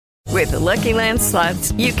With the Lucky Land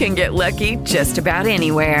Slots, you can get lucky just about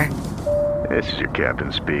anywhere. This is your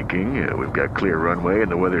captain speaking. We've got clear runway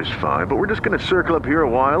and the weather's fine, but we're just going to circle up here a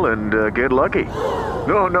while and get lucky.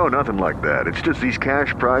 No, nothing like that. It's just these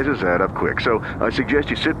cash prizes add up quick. So I suggest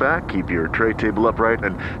you sit back, keep your tray table upright,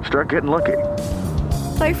 and start getting lucky.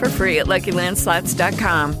 Play for free at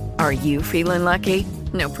LuckyLandSlots.com. Are you feeling lucky?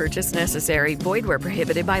 No purchase necessary. Void where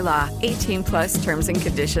prohibited by law. 18 plus terms and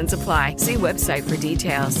conditions apply. See website for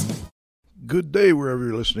details. Good day wherever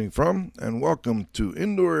you're listening from, and welcome to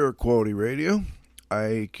Indoor Air Quality Radio,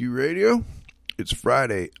 IAQ Radio. It's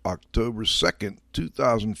Friday, October 2nd,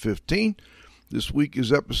 2015. This week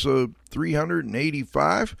is episode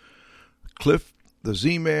 385. Cliff, the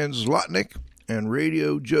Z-Man Zlotnick, and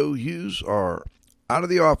Radio Joe Hughes are out of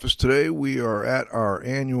the office today. We are at our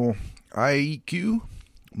annual IAQ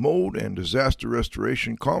Mold and Disaster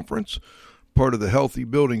Restoration Conference, part of the Healthy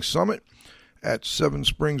Building Summit at Seven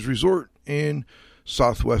Springs Resort in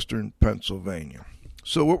southwestern Pennsylvania.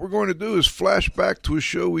 So what we're going to do is flash back to a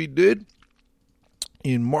show we did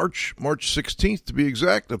in March 16th to be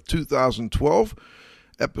exact, of 2012,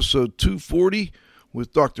 episode 240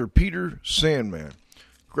 with Dr. Peter Sandman.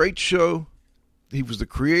 Great show. He was the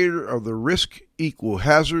creator of the risk equal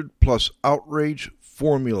hazard plus outrage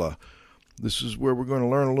formula. This is where we're going to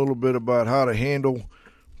learn a little bit about how to handle,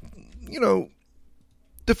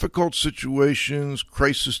 difficult situations,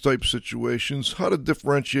 crisis-type situations, how to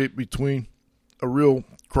differentiate between a real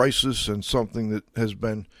crisis and something that has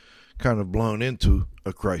been kind of blown into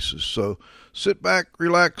a crisis. So sit back,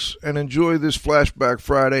 relax, and enjoy this Flashback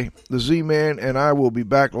Friday. The Z-Man and I will be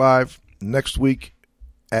back live next week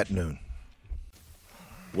at noon.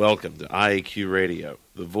 Welcome to IAQ Radio,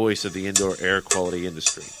 the voice of the indoor air quality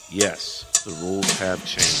industry. Yes, the rules have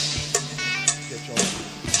changed.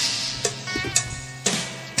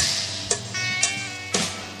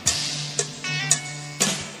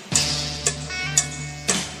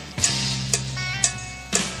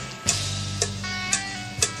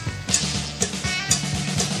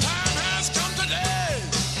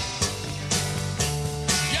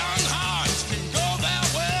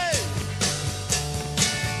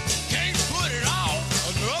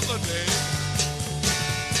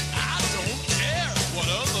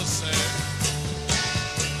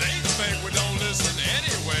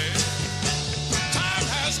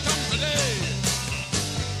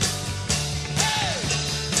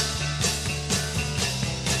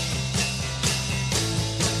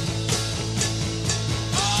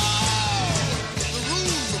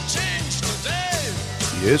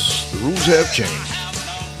 Yes, the rules have changed.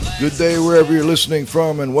 Good day wherever you're listening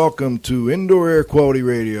from, and welcome to Indoor Air Quality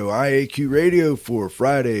Radio, IAQ Radio, for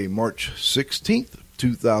Friday, March 16th,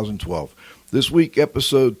 2012. This week,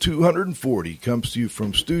 episode 240 comes to you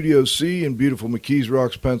from Studio C in beautiful McKees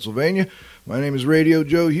Rocks, Pennsylvania. My name is Radio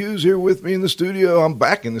Joe Hughes. Here with me in the studio, I'm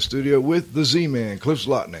back in the studio with the Z-Man, Cliff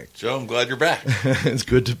Zlotnick. Joe, I'm glad you're back. It's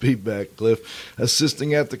good to be back, Cliff.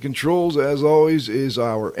 Assisting at the controls, as always, is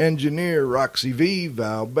our engineer, Roxy V,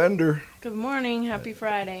 Val Bender. Good morning. Happy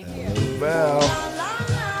Friday. Hello, Val.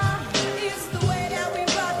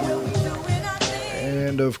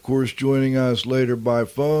 And, of course, joining us later by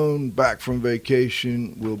phone, back from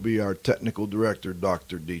vacation, will be our technical director,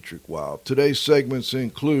 Dr. Dietrich Wild. Today's segments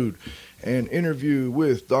include an interview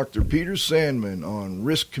with Dr. Peter Sandman on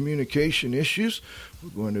risk communication issues.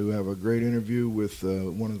 We're going to have a great interview with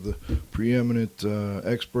one of the preeminent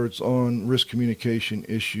experts on risk communication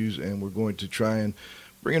issues, and we're going to try and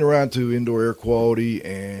bring it around to indoor air quality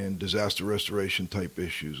and disaster restoration type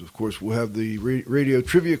issues. Of course, we'll have the radio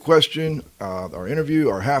trivia question, our interview,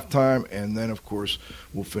 our halftime, and then, of course,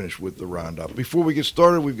 we'll finish with the roundup. Before we get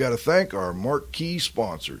started, we've got to thank our marquee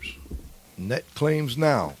sponsors. Net Claims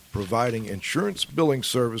Now, providing insurance billing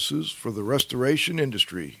services for the restoration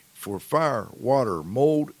industry for fire, water,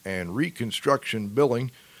 mold, and reconstruction billing.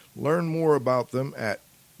 Learn more about them at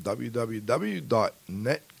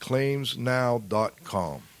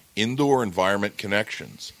www.netclaimsnow.com. Indoor Environment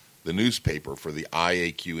Connections, the newspaper for the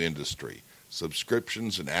IAQ industry.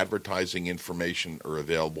 Subscriptions and advertising information are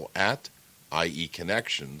available at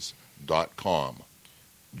ieconnections.com.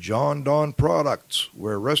 John Don Products,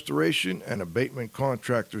 where restoration and abatement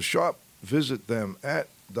contractors shop. Visit them at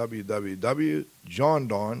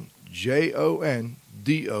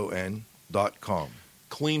www.jondon.com.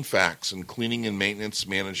 Clean Facts and Cleaning and Maintenance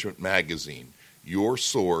Management Magazine, your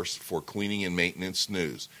source for cleaning and maintenance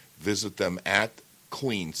news. Visit them at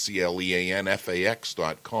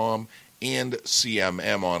cleanfax.com and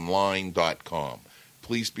cmmonline.com.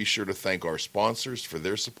 Please be sure to thank our sponsors for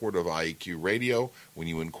their support of IAQ Radio when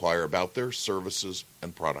you inquire about their services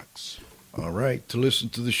and products. All right. To listen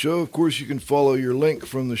to the show, of course, you can follow your link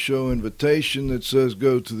from the show invitation that says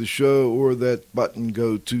go to the show, or that button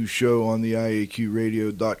go to show on the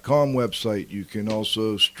IAQradio.com website. You can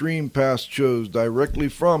also stream past shows directly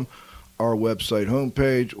from our website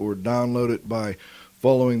homepage, or download it by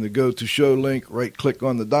following the go to show link. Right click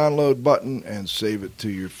on the download button and save it to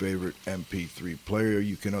your favorite MP3 player.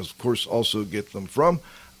 You can, of course, also get them from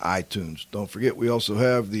iTunes. Don't forget, we also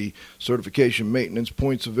have the certification maintenance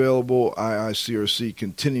points available, IICRC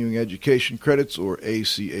continuing education credits, or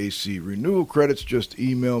ACAC renewal credits. Just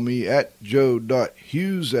email me at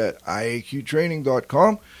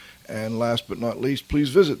joe.hughes@iaqtraining.com. And last but not least, please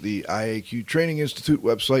visit the IAQ Training Institute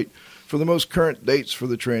website for the most current dates for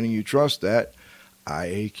the training you trust at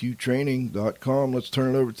iaqtraining.com. Let's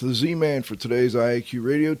turn it over to the Z-Man for today's IAQ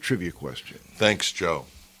Radio trivia question. Thanks, Joe.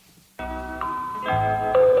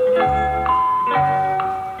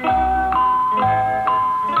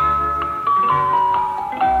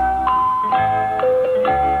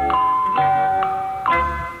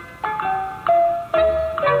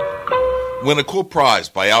 Win a cool prize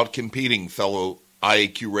by outcompeting fellow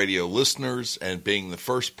IAQ Radio listeners and being the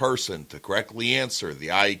first person to correctly answer the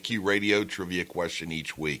IAQ Radio trivia question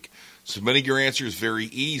each week. Submitting your answer is very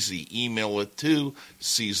easy. Email it to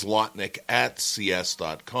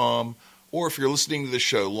czlotnick@cs.com, or if you're listening to the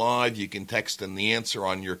show live, you can text in the answer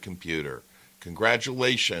on your computer.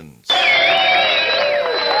 Congratulations.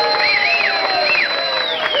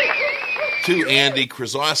 To Andy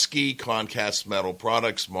Krasowski, Concast Metal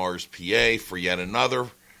Products, Mars, PA, for yet another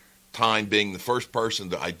time being the first person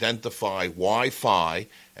to identify Wi-Fi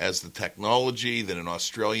as the technology that an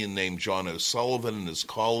Australian named John O'Sullivan and his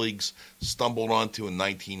colleagues stumbled onto in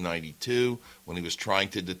 1992 when he was trying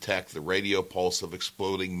to detect the radio pulse of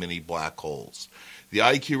exploding mini black holes. The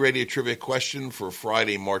IQ Radio Trivia question for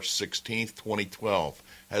Friday, March 16th, 2012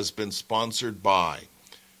 has been sponsored by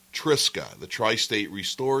Triska, the Tri-State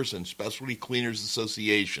Restorers and Specialty Cleaners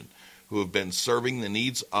Association, who have been serving the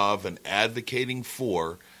needs of and advocating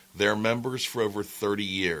for their members for over 30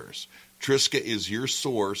 years. Triska is your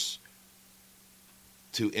source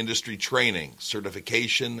to industry training,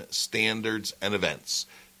 certification, standards, and events.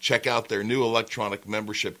 Check out their new electronic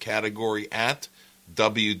membership category at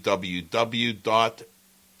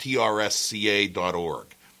www.trsca.org.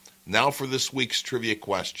 Now for this week's trivia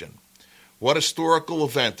question. What historical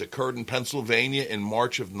event occurred in Pennsylvania in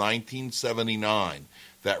March of 1979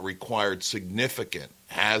 that required significant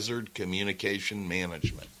hazard communication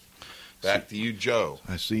management? Back to you, Joe.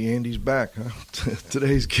 I see Andy's back. Huh?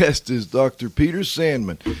 Today's guest is Dr. Peter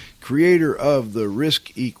Sandman, creator of the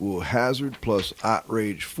Risk Equal Hazard plus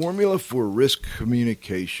Outrage formula for risk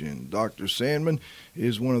communication. Dr. Sandman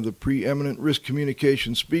is one of the preeminent risk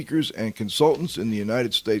communication speakers and consultants in the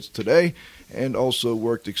United States today, and also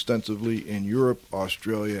worked extensively in Europe,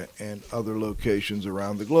 Australia, and other locations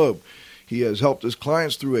around the globe. He has helped his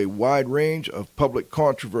clients through a wide range of public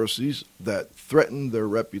controversies that threaten their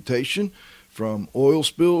reputation, from oil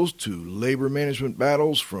spills to labor management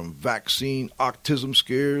battles, from vaccine autism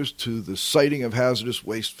scares to the siting of hazardous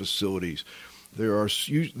waste facilities.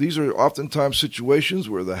 These are oftentimes situations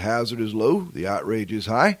where the hazard is low, the outrage is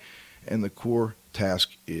high, and the core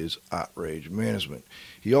task is outrage management.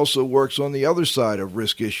 He also works on the other side of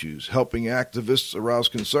risk issues, helping activists arouse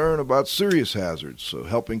concern about serious hazards, so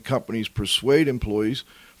helping companies persuade employees,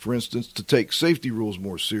 for instance, to take safety rules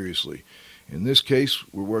more seriously. In this case,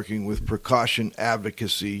 we're working with precaution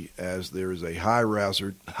advocacy, as there is a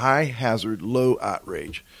high hazard, low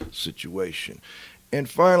outrage situation. And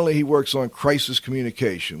finally, he works on crisis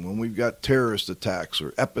communication when we've got terrorist attacks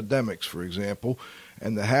or epidemics, for example,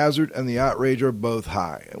 and the hazard and the outrage are both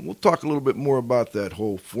high. And we'll talk a little bit more about that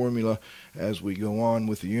whole formula as we go on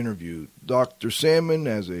with the interview. Dr. Sandman,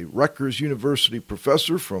 as a Rutgers University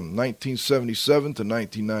professor from 1977 to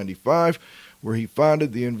 1995, where he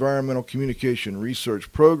founded the Environmental Communication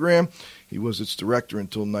Research Program. He was its director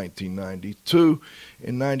until 1992.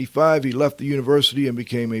 In 95, he left the university and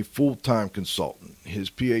became a full-time consultant. His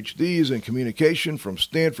PhD is in communication from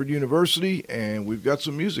Stanford University, and we've got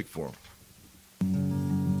some music for him.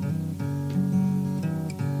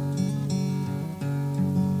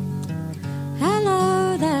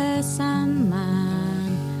 Hello there,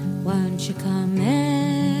 Sandman, won't you come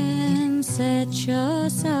in, sit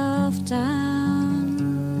yourself down.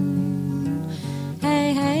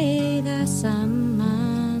 Hey there, Sandman,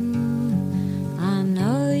 I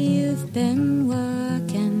know you've been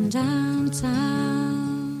working downtown.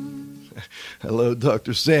 Hello,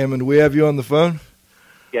 Dr. Sandman, do we have you on the phone?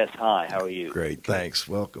 Yes, hi. How are you? Great, thanks.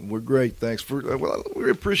 Welcome. We're great. Thanks for. Well, we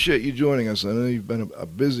appreciate you joining us. I know you've been a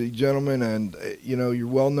busy gentleman, and you're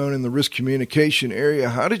well known in the risk communication area.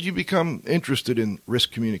 How did you become interested in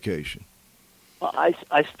risk communication? Well,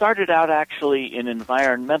 I started out actually in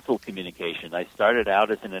environmental communication. I started out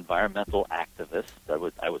as an environmental activist.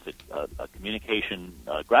 I was a communication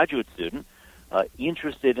graduate student,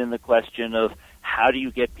 interested in the question of how do you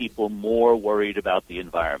get people more worried about the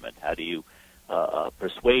environment? How do you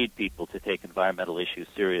persuade people to take environmental issues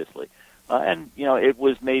seriously? And it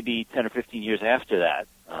was maybe 10 or 15 years after that,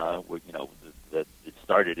 that it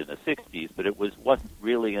started in the 60s, but it wasn't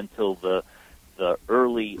really until the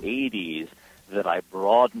early 80s that I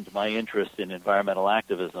broadened my interest in environmental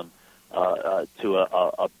activism to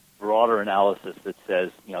a broader analysis that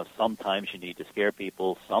says, sometimes you need to scare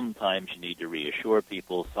people, sometimes you need to reassure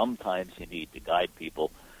people, sometimes you need to guide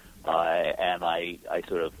people, and I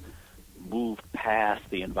sort of moved past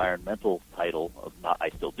the environmental title of I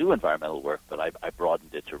still do environmental work, but I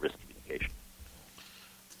broadened it to risk communication.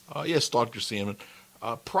 Yes, Dr. Sandman.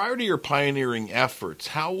 Prior to your pioneering efforts,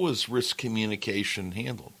 how was risk communication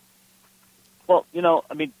handled? Well,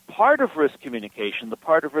 part of risk communication, the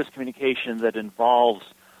part of risk communication that involves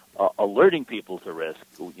alerting people to risk,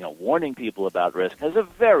 warning people about risk, has a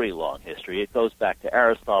very long history. It goes back to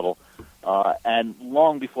Aristotle, and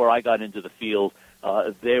long before I got into the field,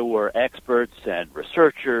 there were experts and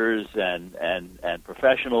researchers and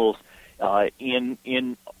professionals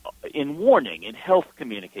in warning, in health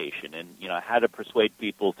communication, and how to persuade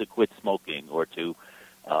people to quit smoking or to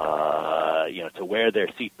wear their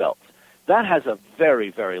seatbelts. That has a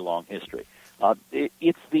very, very long history.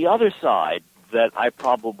 It's the other side that I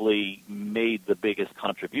probably made the biggest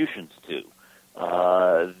contributions to.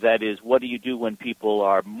 That is, what do you do when people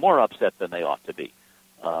are more upset than they ought to be?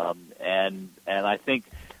 And I think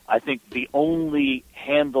the only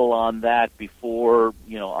handle on that before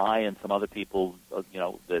I and some other people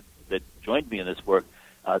that joined me in this work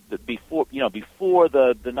before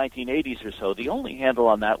the 1980s or so, the only handle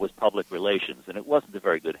on that was public relations, and it wasn't a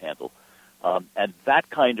very good handle. And that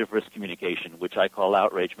kind of risk communication, which I call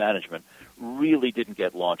outrage management, really didn't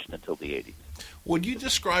get launched until the 80s. Would you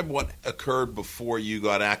describe what occurred before you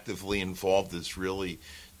got actively involved as really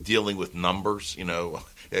dealing with numbers,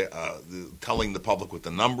 telling the public what the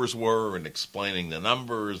numbers were and explaining the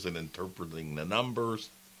numbers and interpreting the numbers?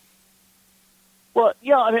 Well,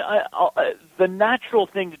 yeah, the natural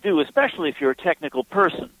thing to do, especially if you're a technical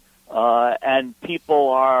person, and people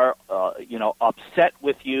are, upset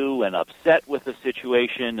with you and upset with the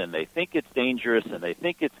situation, and they think it's dangerous and they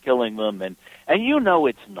think it's killing them, and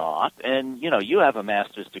it's not, and you have a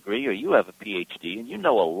master's degree or you have a PhD and you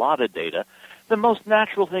know a lot of data. The most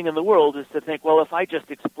natural thing in the world is to think, well, if I just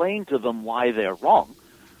explain to them why they're wrong,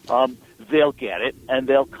 they'll get it and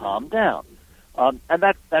they'll calm down. And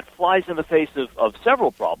that flies in the face of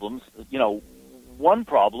several problems. One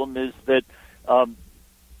problem is that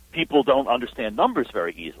people don't understand numbers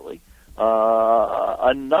very easily.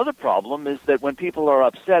 Another problem is that when people are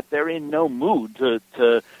upset, they're in no mood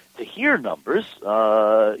to hear numbers.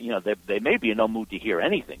 They may be in no mood to hear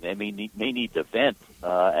anything. They may need to vent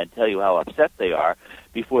and tell you how upset they are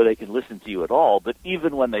before they can listen to you at all. But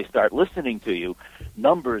even when they start listening to you,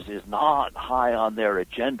 numbers is not high on their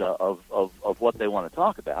agenda of what they want to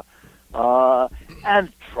talk about.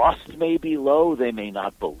 And trust may be low. They may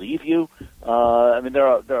not believe you. There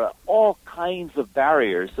are all kinds of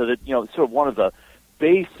barriers. So that sort of one of the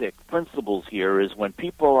basic principles here is when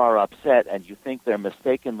people are upset and you think they're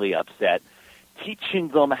mistakenly upset, teaching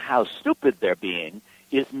them how stupid they're being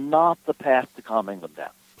is not the path to calming them down.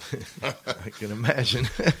 I can imagine.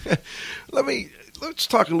 Let's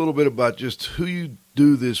talk a little bit about just who you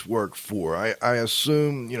do this work for. I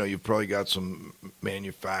assume, you've probably got some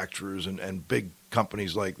manufacturers and big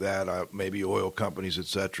companies like that, maybe oil companies, et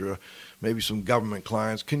cetera, maybe some government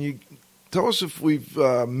clients. Can you tell us if we've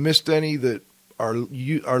missed any that our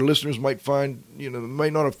listeners might find,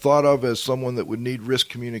 might not have thought of as someone that would need risk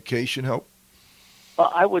communication help?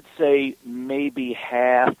 I would say maybe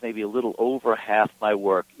a little over half my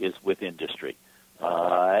work is with industry.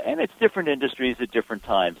 And it's different industries at different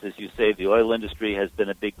times. As you say, the oil industry has been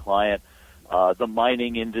a big client. The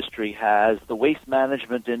mining industry has. The waste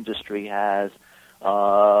management industry has.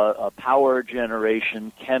 Power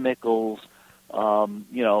generation, chemicals.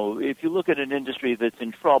 If you look at an industry that's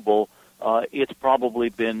in trouble, it's probably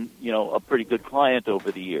been, a pretty good client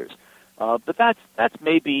over the years. But that's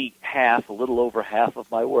maybe a little over half of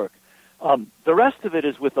my work. The rest of it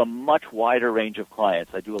is with a much wider range of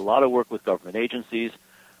clients. I do a lot of work with government agencies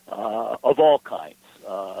of all kinds.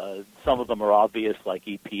 Some of them are obvious, like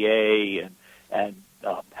EPA and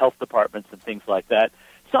health departments and things like that.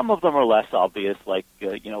 Some of them are less obvious, like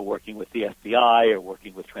working with the FBI or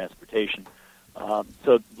working with transportation.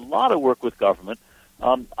 So a lot of work with government.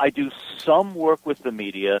 I do some work with the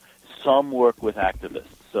media, some work with activists.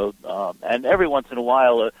 So, and every once in a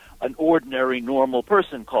while, an ordinary, normal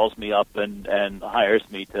person calls me up and hires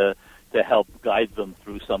me to help guide them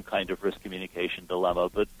through some kind of risk communication dilemma.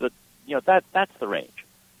 But that's the range.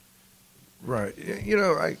 Right.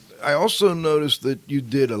 I also noticed that you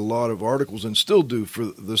did a lot of articles and still do for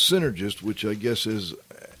the Synergist, which I guess is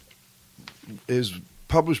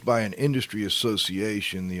published by an industry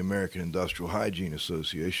association, the American Industrial Hygiene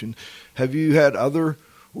Association. Have you had other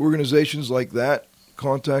organizations like that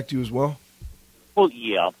contact you as well? Well,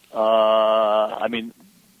 yeah.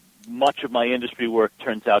 Much of my industry work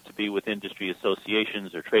turns out to be with industry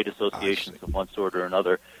associations or trade associations of one sort or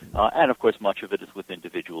another, and of course much of it is with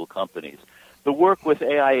individual companies. The work with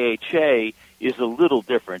AIHA is a little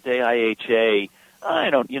different. AIHA,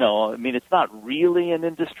 it's not really an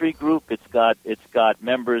industry group. It's got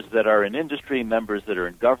members that are in industry, members that are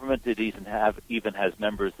in government. It even has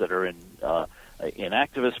members that are in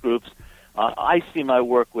activist groups. I see my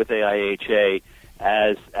work with AIHA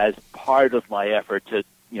as part of my effort to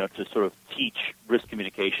sort of teach risk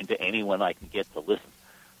communication to anyone I can get to listen.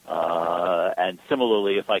 And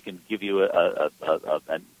similarly, if I can give you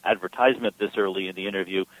an advertisement this early in the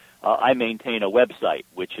interview, I maintain a website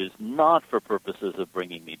which is not for purposes of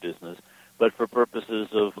bringing me business, but for purposes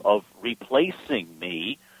of replacing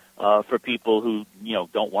me for people who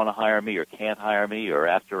don't want to hire me or can't hire me, or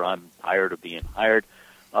after I'm tired of being hired.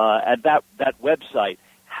 And that website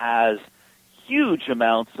has huge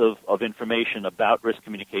amounts of information about risk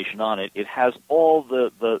communication on it. It has all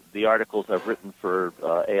the articles I've written for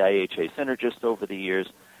AIHA Synergist over the years.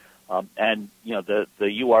 And the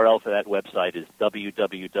URL for that website is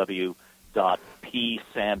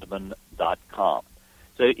www.psandman.com.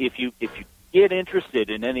 So if you get interested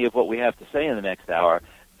in any of what we have to say in the next hour,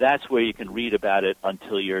 that's where you can read about it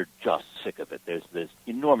until you're just sick of it. There's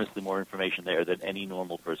enormously more information there than any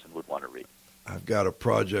normal person would want to read. I've got a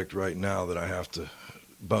project right now that I have to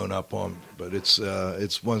bone up on, but it's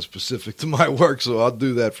one specific to my work, so I'll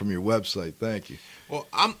do that from your website. Thank you. Well,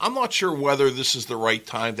 I'm not sure whether this is the right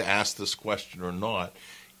time to ask this question or not.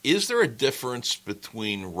 Is there a difference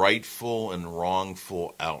between rightful and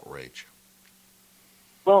wrongful outrage?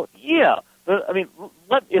 Well, yeah.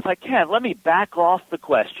 If I can, let me back off the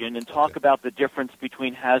question and talk about the difference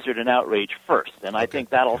between hazard and outrage first, and I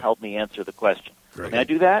think that'll help me answer the question. Great. Can I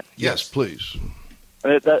do that? Yes, please.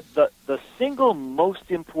 The single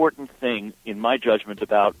most important thing, in my judgment,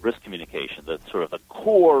 about risk communication, that's sort of the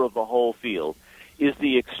core of the whole field, is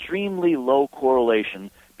the extremely low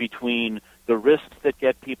correlation between the risks that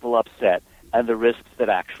get people upset and the risks that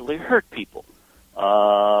actually hurt people.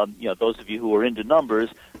 Those of you who are into numbers,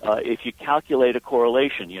 if you calculate a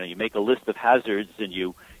correlation, you make a list of hazards and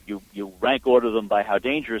you rank order them by how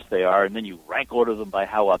dangerous they are, and then you rank order them by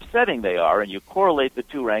how upsetting they are, and you correlate the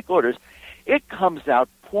two rank orders, it comes out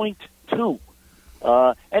 0.2,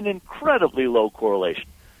 an incredibly low correlation.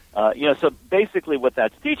 So basically what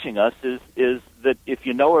that's teaching us is that if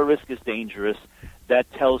you know a risk is dangerous,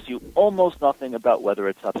 that tells you almost nothing about whether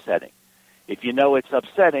it's upsetting. If you know it's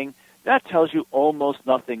upsetting, that tells you almost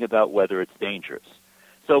nothing about whether it's dangerous.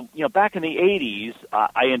 So, back in the 80s,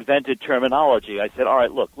 I invented terminology. I said, all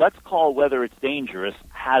right, look, let's call whether it's dangerous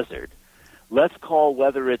hazard. Let's call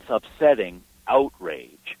whether it's upsetting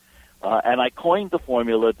outrage. And I coined the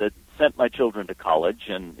formula that sent my children to college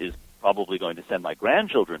and is probably going to send my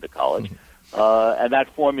grandchildren to college. And that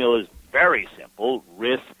formula is very simple.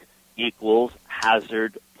 Risk equals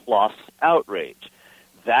hazard plus outrage.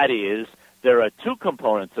 That is, there are two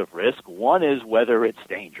components of risk. One is whether it's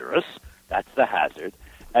dangerous. That's the hazard.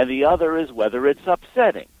 And the other is whether it's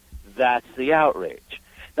upsetting. That's the outrage.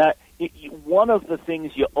 Now, one of the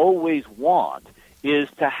things you always want is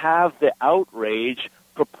to have the outrage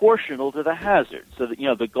proportional to the hazard. So that,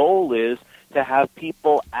 the goal is to have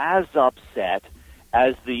people as upset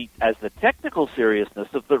as the technical seriousness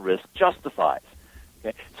of the risk justifies.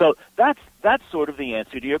 Okay? So that's sort of the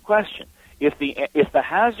answer to your question. If the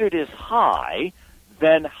hazard is high,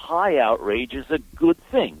 then high outrage is a good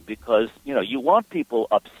thing because, you want people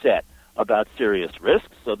upset about serious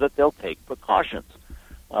risks so that they'll take precautions.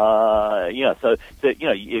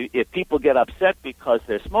 If people get upset because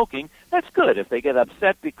they're smoking, that's good. If they get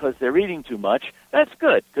upset because they're eating too much, that's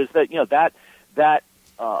good because that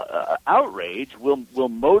outrage will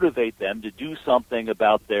motivate them to do something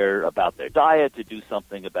about their diet, to do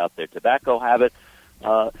something about their tobacco habit.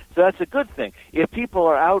 So that's a good thing. If people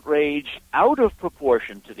are outraged out of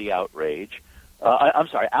proportion to the outrage,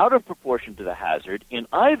 out of proportion to the hazard in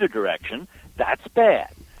either direction, that's bad.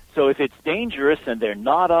 So if it's dangerous and they're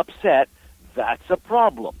not upset, that's a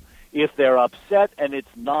problem. If they're upset and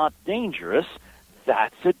it's not dangerous,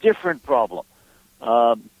 that's a different problem.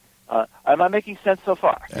 Am I making sense so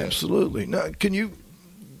far? Absolutely. Now, can you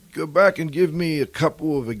go back and give me a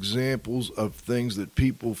couple of examples of things that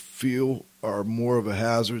people feel are more of a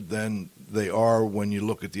hazard than they are when you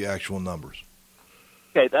look at the actual numbers?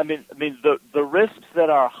 Okay, I mean, the risks that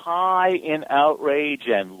are high in outrage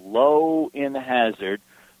and low in hazard.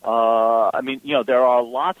 There are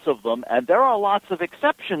lots of them, and there are lots of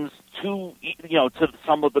exceptions to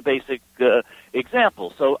some of the basic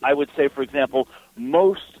examples. So I would say, for example,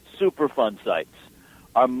 most Superfund sites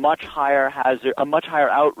are much higher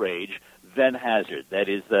outrage than hazard. That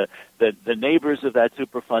is, the neighbors of that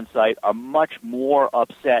Superfund site are much more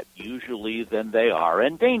upset usually than they are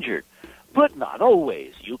endangered. But not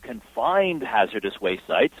always. You can find hazardous waste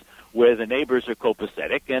sites where the neighbors are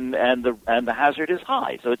copacetic and the hazard is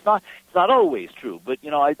high. So it's not always true. But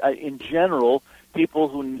in general, people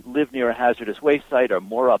who live near a hazardous waste site are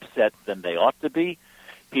more upset than they ought to be.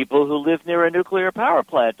 People who live near a nuclear power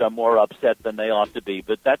plant are more upset than they ought to be.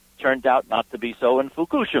 But that turned out not to be so in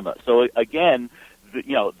Fukushima. So again,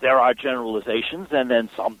 there are generalizations, and then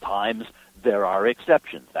sometimes there are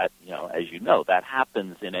exceptions. That as you know, that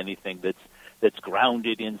happens in anything that's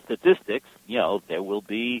grounded in statistics. There will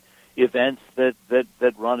be events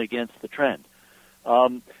that run against the trend.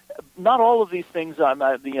 Not all of these things,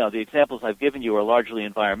 the examples I've given you are largely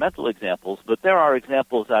environmental examples, but there are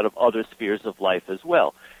examples out of other spheres of life as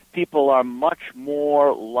well. People are much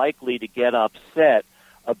more likely to get upset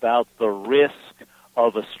about the risk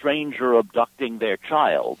of a stranger abducting their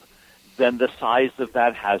child than the size of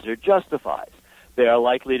that hazard justifies. They are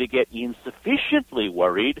likely to get insufficiently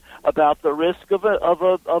worried about the risk of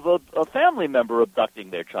a family member abducting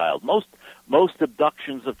their child. Most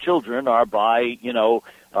abductions of children are by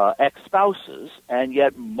ex-spouses, and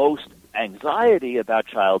yet most anxiety about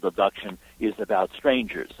child abduction is about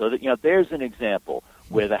strangers. So that there's an example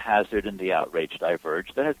where the hazard and the outrage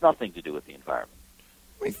diverge that has nothing to do with the environment.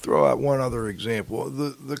 Let me throw out one other example.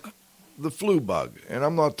 The flu bug, and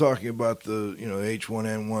I'm not talking about the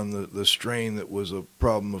H1N1, the strain that was a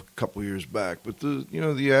problem a couple years back, but the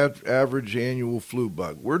average annual flu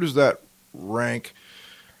bug. Where does that rank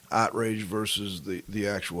outrage versus the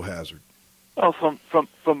actual hazard? Oh,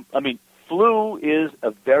 flu is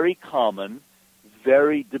a very common,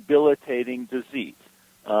 very debilitating disease.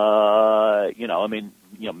 Lots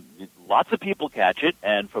of people catch it,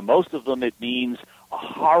 and for most of them, it means a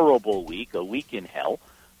horrible week, a week in hell.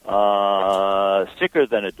 Sicker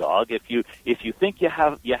than a dog. If you think you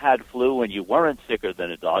had flu and you weren't sicker than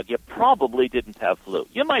a dog, you probably didn't have flu.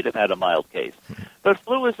 You might have had a mild case, but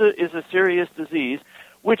flu is a serious disease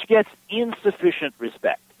which gets insufficient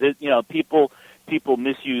respect. People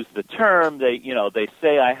misuse the term. They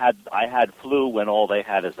say I had flu when all they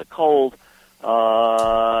had is a cold.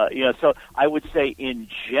 So I would say in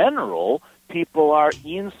general, people are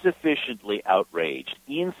insufficiently outraged,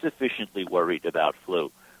 insufficiently worried about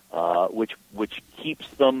flu. Which keeps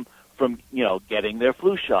them from, getting their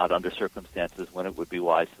flu shot under circumstances when it would be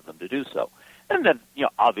wise for them to do so. And then,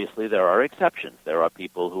 obviously there are exceptions. There are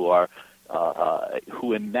people who are,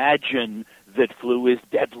 who imagine that flu is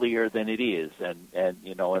deadlier than it is, and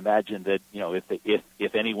imagine that,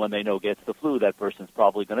 if anyone they know gets the flu, that person's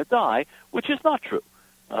probably going to die, which is not true.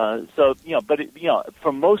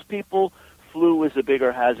 For most people, flu is a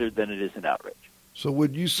bigger hazard than it is an outrage. So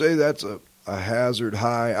would you say that's a hazard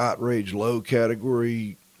high, outrage low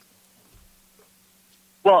category?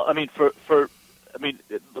 Well, let's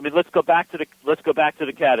go back to the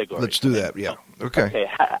category. Let's do that. Yeah. Okay.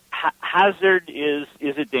 Hazard is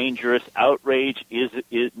it dangerous? Outrage is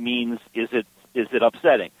it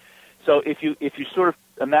upsetting? So if you sort of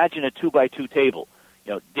imagine a 2x2 table,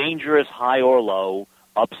 dangerous high or low,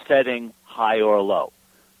 upsetting high or low.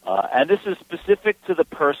 And this is specific to the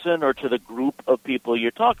person or to the group of people you're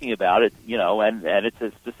talking about. And it's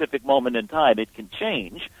a specific moment in time. It can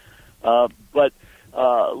change. But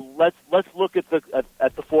let's look at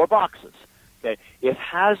the four boxes. Okay, if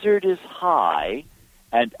hazard is high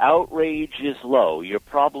and outrage is low, your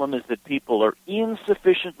problem is that people are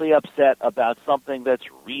insufficiently upset about something that's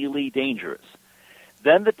really dangerous.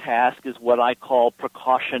 Then the task is what I call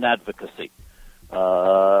precaution advocacy.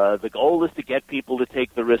 The goal is to get people to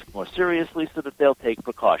take the risk more seriously so that they'll take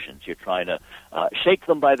precautions. You're trying to shake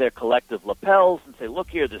them by their collective lapels and say, look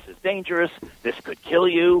here, this is dangerous. This could kill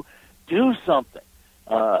you. Do something.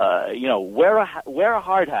 Wear a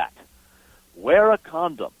hard hat. Wear a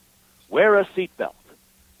condom. Wear a seatbelt.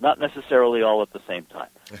 not necessarily all at the same time.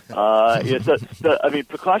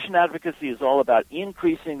 Precaution advocacy is all about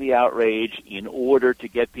increasing the outrage in order to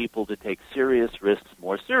get people to take serious risks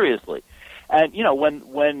more seriously. And,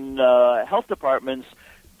 when health departments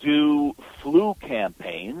do flu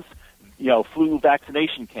campaigns, flu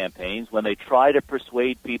vaccination campaigns, when they try to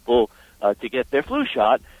persuade people to get their flu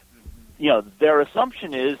shot, their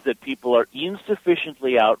assumption is that people are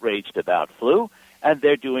insufficiently outraged about flu, and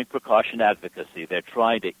they're doing precaution advocacy. They're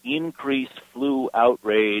trying to increase flu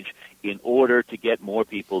outrage in order to get more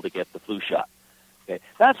people to get the flu shot. Okay?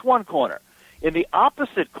 That's one corner. In the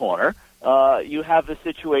opposite corner, you have the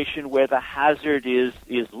situation where the hazard is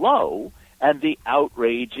low and the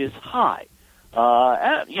outrage is high.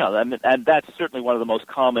 And that's certainly one of the most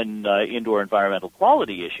common indoor environmental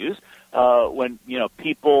quality issues. When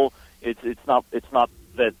people, it's not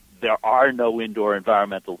that there are no indoor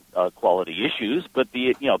environmental quality issues, but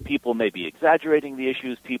people may be exaggerating the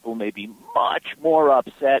issues. People may be much more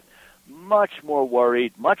upset, much more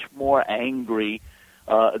worried, much more angry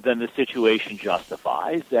than the situation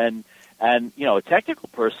justifies. And a technical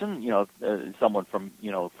person, someone from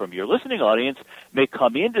your listening audience may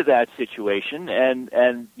come into that situation and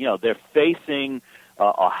they're facing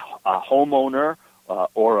a homeowner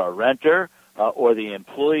or a renter or the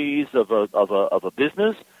employees of a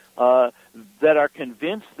business that are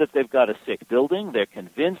convinced that they've got a sick building. They're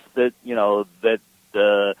convinced that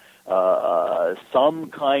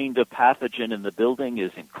some kind of pathogen in the building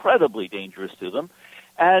is incredibly dangerous to them,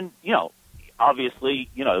 and obviously,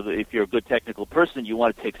 if you're a good technical person, you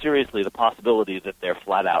want to take seriously the possibility that they're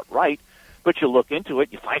flat out right. But you look into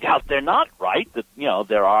it, you find out they're not right, that,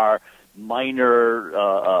 there are minor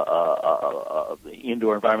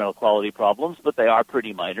indoor environmental quality problems, but they are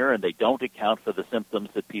pretty minor, and they don't account for the symptoms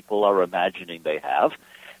that people are imagining they have.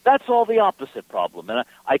 That's all the opposite problem, and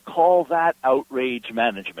I call that outrage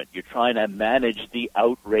management. You're trying to manage the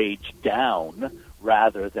outrage down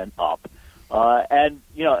rather than up. And,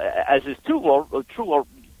 as is true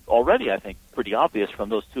already, I think, pretty obvious from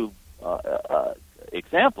those two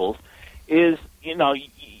examples, is,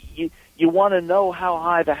 you want to know how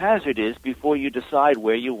high the hazard is before you decide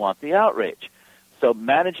where you want the outrage. So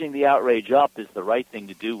managing the outrage up is the right thing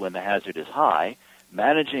to do when the hazard is high.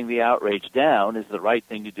 Managing the outrage down is the right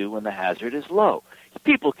thing to do when the hazard is low.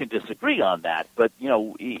 People can disagree on that, but,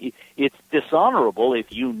 it's dishonorable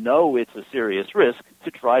if you know it's a serious risk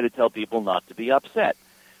to try to tell people not to be upset.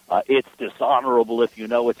 It's dishonorable if you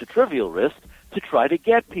know it's a trivial risk to try to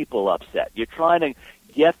get people upset. You're trying to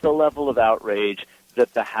get the level of outrage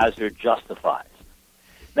that the hazard justifies.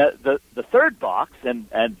 Now, the third box, and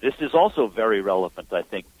this is also very relevant, I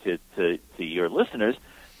think, to your listeners,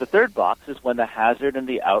 the third box is when the hazard and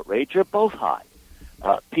the outrage are both high.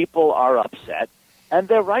 People are upset, and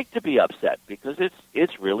they're right to be upset because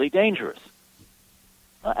it's really dangerous.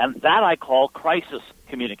 And that I call crisis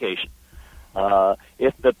communication.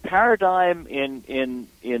 If the paradigm in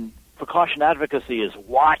precaution advocacy is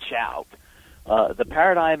watch out, the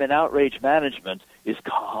paradigm in outrage management is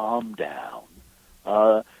calm down.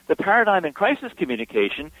 The paradigm in crisis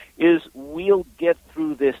communication is we'll get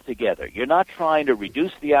through this together. You're not trying to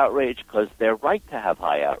reduce the outrage because they're right to have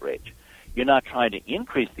high outrage. You're not trying to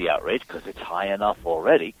increase the outrage because it's high enough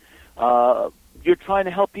already. You're trying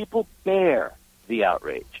to help people bear the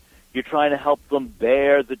outrage. You're trying to help them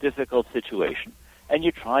bear the difficult situation. And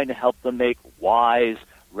you're trying to help them make wise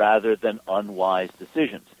rather than unwise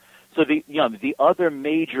decisions. So the other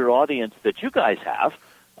major audience that you guys have,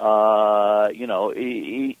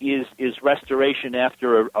 is restoration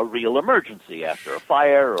after a real emergency, after a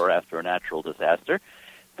fire or after a natural disaster.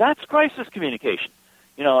 That's crisis communication.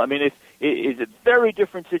 It's a very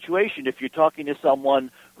different situation if you're talking to someone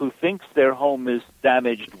who thinks their home is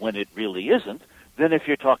damaged when it really isn't, than if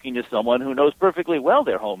you're talking to someone who knows perfectly well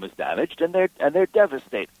their home is damaged and they're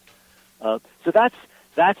devastated. So that's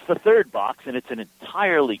the third box, and it's an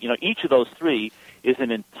entirely, each of those three is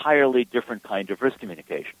an entirely different kind of risk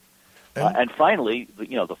communication. And finally,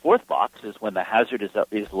 the fourth box is when the hazard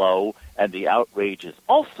is low and the outrage is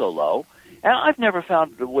also low. And I've never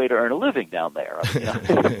found a way to earn a living down there. If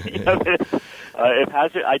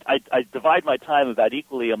hazard, I divide my time about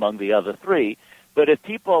equally among the other three. But if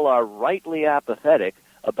people are rightly apathetic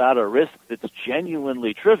about a risk that's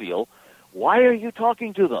genuinely trivial, why are you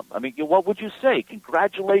talking to them? What would you say?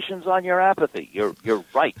 Congratulations on your apathy. You're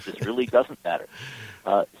right. This really doesn't matter.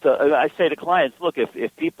 So I say to clients, look,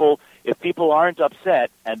 if people aren't upset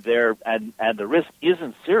and the risk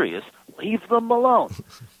isn't serious, leave them alone.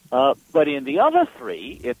 But in the other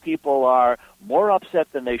three, if people are more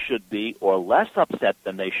upset than they should be, or less upset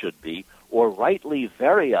than they should be, or rightly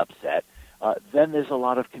very upset, then there's a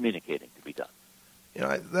lot of communicating to be done. You know,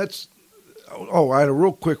 I had a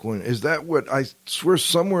real quick one. Is that what, I swear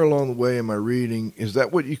somewhere along the way in my reading, is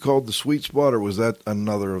that what you called the sweet spot, or was that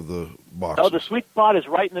another of the boxes? Oh, the sweet spot is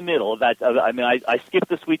right in the middle. I skipped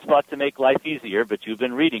the sweet spot to make life easier, but you've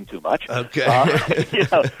been reading too much. Okay.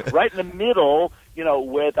 Right in the middle,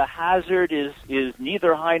 where the hazard is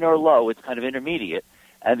neither high nor low, it's kind of intermediate,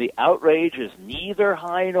 and the outrage is neither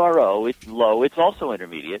high nor low, it's also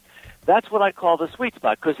intermediate. That's what I call the sweet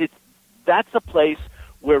spot, because that's a place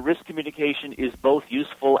where risk communication is both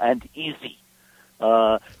useful and easy.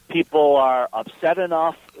 People are upset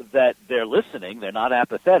enough that they're listening, they're not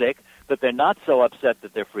apathetic, but they're not so upset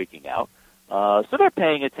that they're freaking out. So they're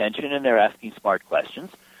paying attention and they're asking smart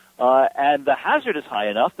questions. And the hazard is high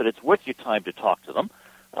enough that it's worth your time to talk to them,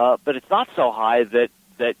 but it's not so high that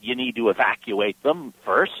you need to evacuate them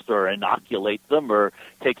first or inoculate them or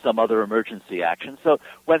take some other emergency action. So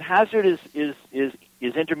when hazard is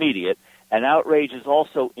intermediate and outrage is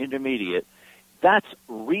also intermediate, that's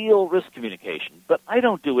real risk communication. But I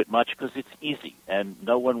don't do it much because it's easy, and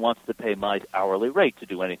no one wants to pay my hourly rate to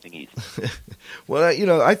do anything easy. Well,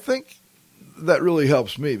 I think that really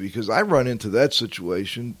helps me, because I run into that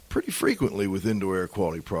situation pretty frequently with indoor air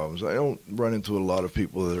quality problems. I don't run into a lot of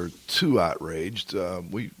people that are too outraged.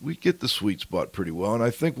 We get the sweet spot pretty well, and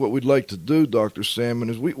I think what we'd like to do, Dr. Sandman,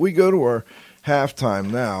 is we go to our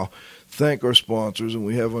halftime now, thank our sponsors, and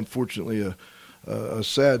we have, unfortunately, a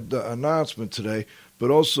sad announcement today.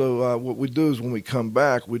 But also what we do is when we come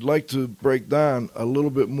back, we'd like to break down a little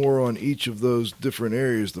bit more on each of those different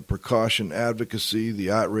areas, the precaution advocacy, the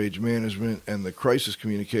outrage management, and the crisis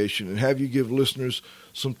communication, and have you give listeners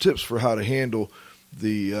some tips for how to handle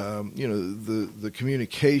the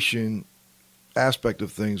communication aspect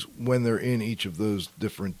of things when they're in each of those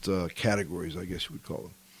different categories, I guess you would call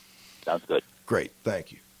them. Sounds good. Great.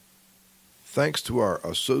 Thank you. Thanks to our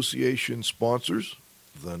association sponsors,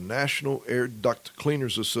 the National Air Duct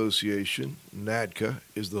Cleaners Association, NADCA,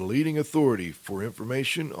 is the leading authority for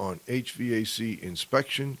information on HVAC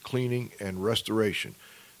inspection, cleaning, and restoration.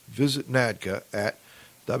 Visit NADCA at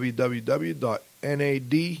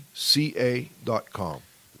www.nadca.com.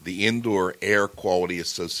 The Indoor Air Quality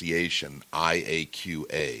Association,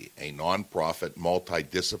 IAQA, a nonprofit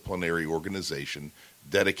multidisciplinary organization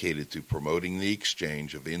dedicated to promoting the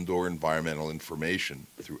exchange of indoor environmental information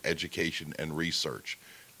through education and research.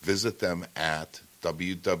 Visit them at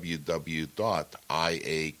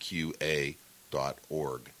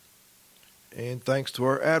www.iaqa.org. And thanks to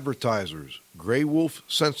our advertisers, Gray Wolf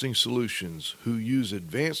Sensing Solutions, who use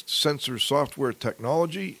advanced sensor software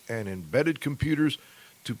technology and embedded computers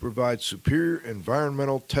to provide superior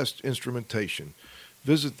environmental test instrumentation.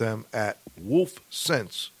 Visit them at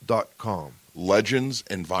wolfsense.com. Legends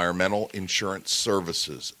Environmental Insurance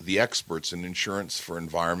Services, the experts in insurance for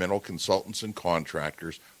environmental consultants and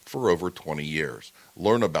contractors for over 20 years.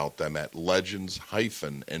 Learn about them at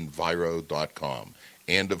legends-enviro.com.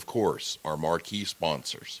 And, of course, our marquee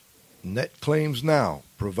sponsors. Net Claims Now,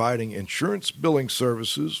 providing insurance billing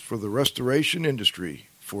services for the restoration industry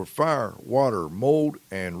for fire, water, mold,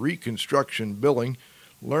 and reconstruction billing.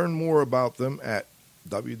 Learn more about them at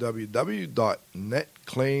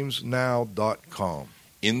www.netclaimsnow.com.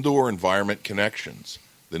 Indoor Environment Connections,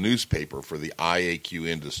 the newspaper for the IAQ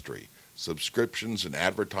industry. Subscriptions and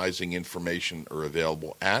advertising information are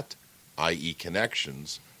available at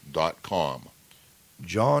ieconnections.com.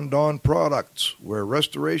 John Don Products, where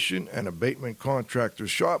restoration and abatement contractors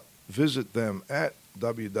shop. Visit them at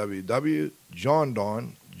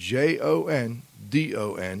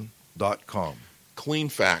www.jondon.com. Clean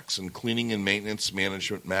Facts and Cleaning and Maintenance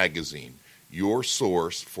Management Magazine, your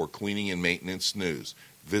source for cleaning and maintenance news.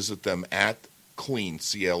 Visit them at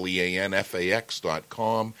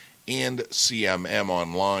cleanfax.com and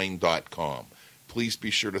cmmonline.com. Please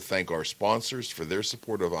be sure to thank our sponsors for their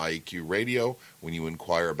support of IAQ Radio when you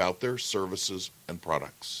inquire about their services and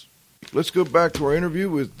products. Let's go back to our interview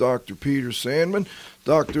with Dr. Peter Sandman.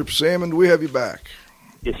 Dr. Sandman, do we have you back?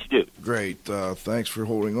 Yes, you do. Great. Thanks for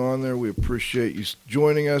holding on there. We appreciate you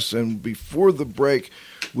joining us. And before the break,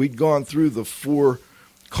 we'd gone through the four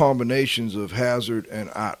combinations of hazard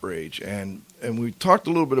and outrage. And we talked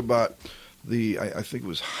a little bit about I think it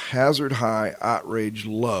was hazard high, outrage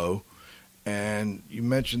low. And you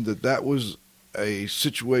mentioned that was a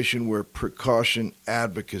situation where precaution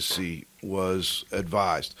advocacy was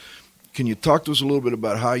advised. Can you talk to us a little bit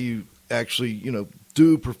about how you actually,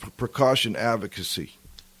 do precaution advocacy?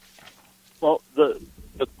 Well, the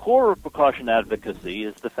core of precaution advocacy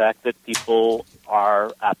is the fact that people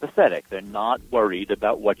are apathetic. They're not worried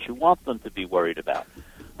about what you want them to be worried about.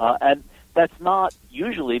 And that's not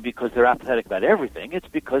usually because they're apathetic about everything. It's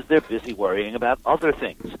because they're busy worrying about other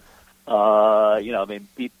things.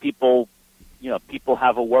 People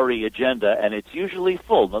have a worry agenda, and it's usually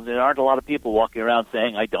full. There aren't a lot of people walking around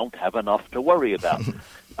saying, I don't have enough to worry about.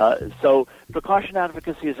 So precaution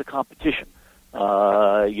advocacy is a competition.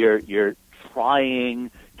 You're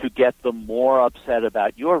trying to get them more upset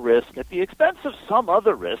about your risk at the expense of some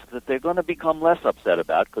other risk that they're going to become less upset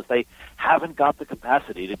about because they haven't got the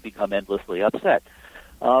capacity to become endlessly upset.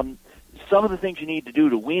 Some of the things you need to do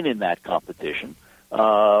to win in that competition,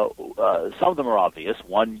 some of them are obvious.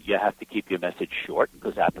 One, you have to keep your message short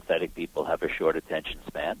because apathetic people have a short attention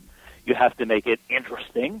span. You have to make it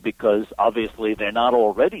interesting because obviously they're not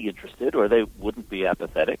already interested or they wouldn't be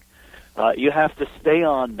apathetic. You have to stay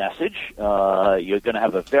on message. You're going to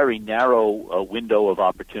have a very narrow window of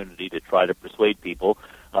opportunity to try to persuade people.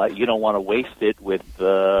 You don't want to waste it with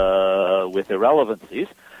irrelevancies.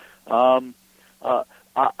 I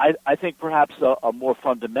think perhaps a more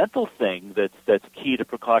fundamental thing that's key to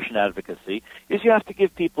precaution advocacy is you have to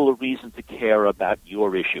give people a reason to care about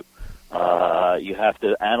your issue. You have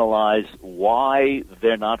to analyze why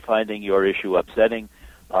they're not finding your issue upsetting,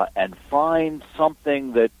 and find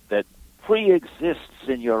something that pre-exists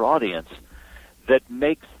in your audience that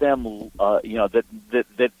makes them,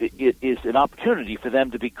 that is an opportunity for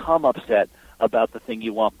them to become upset about the thing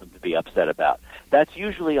you want them to be upset about. That's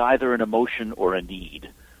usually either an emotion or a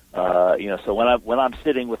need. So when I'm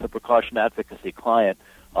sitting with a precaution advocacy client,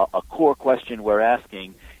 a core question we're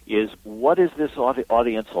asking is, what is this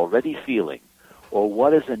audience already feeling, or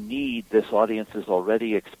what is a need this audience is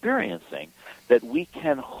already experiencing that we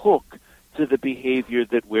can hook to the behavior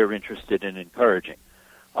that we're interested in encouraging?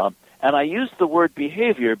 And I use the word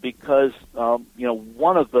behavior because,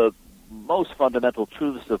 one of the most fundamental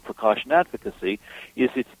truths of precaution advocacy is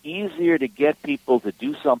it's easier to get people to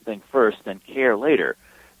do something first and care later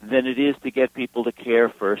than it is to get people to care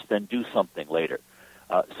first and do something later.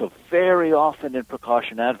 So very often in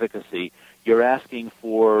precaution advocacy, you're asking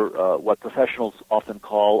for what professionals often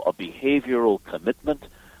call a behavioral commitment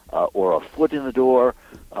or a foot in the door,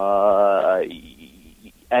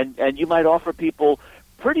 and you might offer people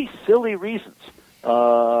pretty silly reasons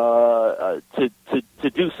to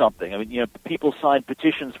do something. I mean, people sign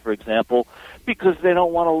petitions, for example, because they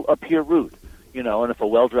don't want to appear rude. And if a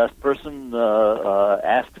well-dressed person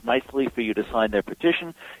asks nicely for you to sign their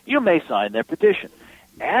petition, you may sign their petition.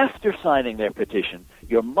 After signing their petition,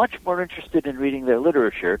 you're much more interested in reading their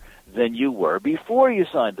literature than you were before you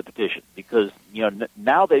signed the petition, because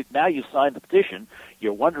now you signed the petition,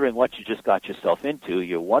 you're wondering what you just got yourself into.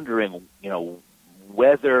 You're wondering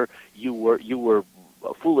whether you were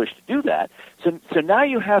foolish to do that. So now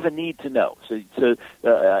you have a need to know. So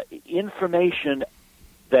information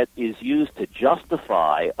that is used to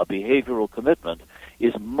justify a behavioral commitment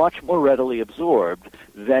is much more readily absorbed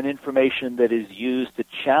than information that is used to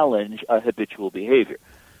challenge a habitual behavior.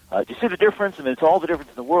 Do you see the difference? I mean, it's all the difference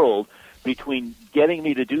in the world between getting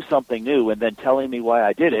me to do something new and then telling me why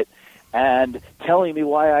I did it and telling me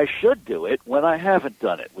why I should do it when I haven't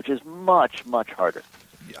done it, which is much, much harder.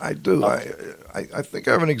 I do. I think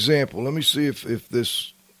I have an example. Let me see if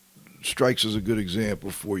this strikes as a good example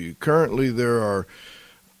for you. Currently, there are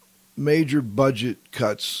major budget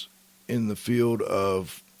cuts in the field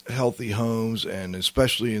of healthy homes, and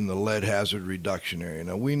especially in the lead hazard reduction area.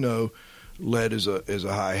 Now, we know lead is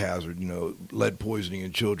a high hazard. Lead poisoning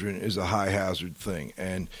in children is a high hazard thing,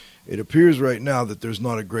 and it appears right now that there's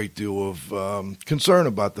not a great deal of concern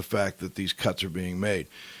about the fact that these cuts are being made.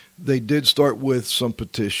 They did start with some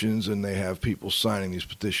petitions, and they have people signing these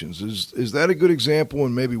petitions. Is that a good example?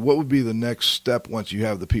 And maybe what would be the next step once you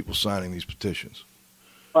have the people signing these petitions?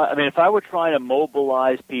 I mean, if I were trying to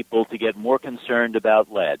mobilize people to get more concerned about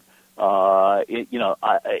lead, I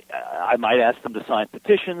might ask them to sign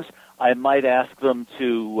petitions. I might ask them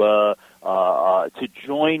to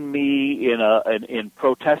join me in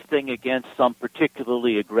protesting against some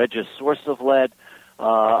particularly egregious source of lead.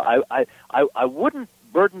 I wouldn't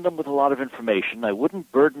burden them with a lot of information. I wouldn't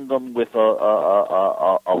burden them with a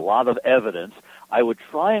lot of evidence. I would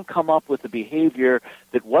try and come up with a behavior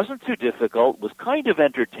that wasn't too difficult, was kind of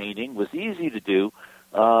entertaining, was easy to do,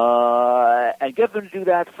 and get them to do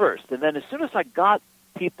that first. And then as soon as I got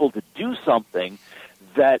people to do something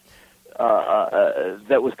that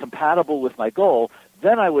was compatible with my goal,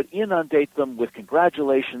 then I would inundate them with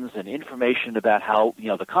congratulations and information about how,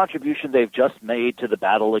 the contribution they've just made to the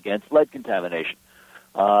battle against lead contamination.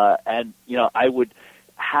 And I would,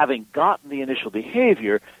 having gotten the initial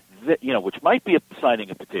behavior, which might be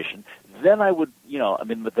signing a petition, then I would,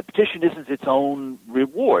 but the petition isn't its own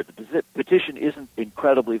reward. The petition isn't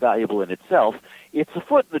incredibly valuable in itself. It's a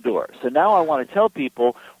foot in the door. So now I want to tell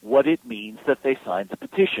people what it means that they signed the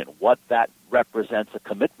petition, what that represents a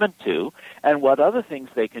commitment to, and what other things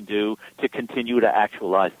they can do to continue to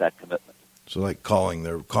actualize that commitment. So like calling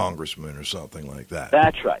their congressman or something like that.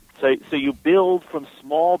 That's right. So you build from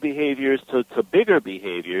small behaviors to bigger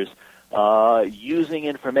behaviors, using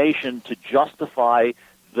information to justify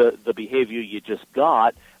the behavior you just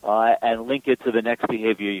got, and link it to the next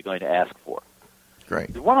behavior you're going to ask for.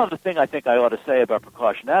 Great. One other thing I think I ought to say about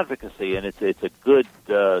precaution advocacy, and it's a good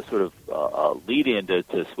sort of lead-in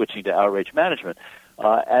to switching to outrage management,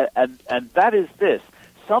 and that is this.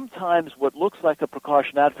 Sometimes what looks like a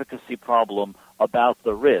precaution advocacy problem about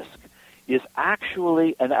the risk is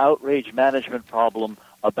actually an outrage management problem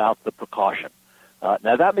about the precaution.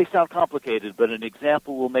 Now, that may sound complicated, but an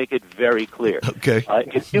example will make it very clear. Okay.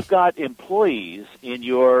 If you've got employees in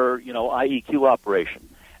your, IEQ operation,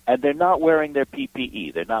 and they're not wearing their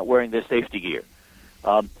PPE, they're not wearing their safety gear,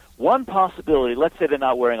 one possibility, let's say they're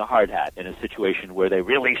not wearing a hard hat in a situation where they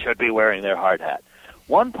really should be wearing their hard hat.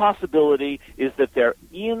 One possibility is that they're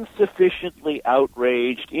insufficiently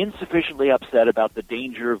outraged, insufficiently upset about the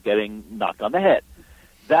danger of getting knocked on the head.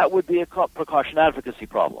 That would be a precaution advocacy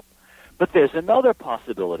problem. But there's another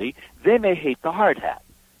possibility. They may hate the hard hat.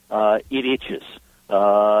 It itches.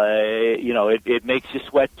 It makes you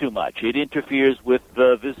sweat too much. It interferes with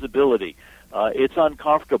the visibility. It's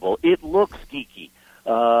uncomfortable. It looks geeky.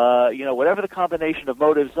 Whatever the combination of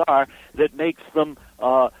motives are that makes them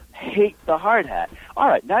hate the hard hat. All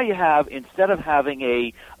right, now you have, instead of having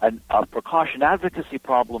a precaution advocacy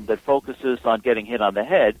problem that focuses on getting hit on the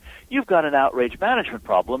head, you've got an outrage management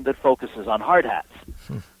problem that focuses on hard hats.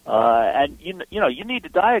 And you need to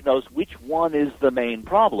diagnose which one is the main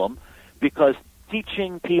problem, because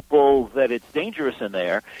teaching people that it's dangerous in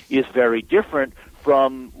there is very different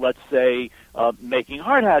from, let's say, making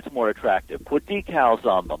hard hats more attractive. Put decals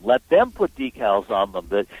on them. Let them put decals on them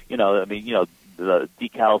that, the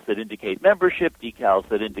decals that indicate membership, decals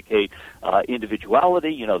that indicate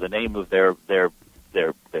individuality, the name of their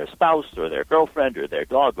spouse or their girlfriend or their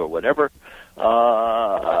dog or whatever.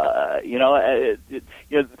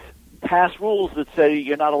 Pass rules that say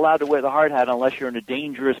you're not allowed to wear the hard hat unless you're in a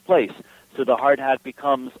dangerous place. So the hard hat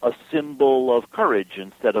becomes a symbol of courage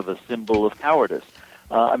instead of a symbol of cowardice.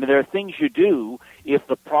 There are things you do if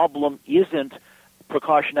the problem isn't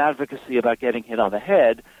precaution advocacy about getting hit on the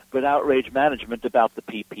head, but outrage management about the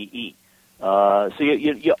PPE.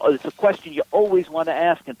 It's a question you always want to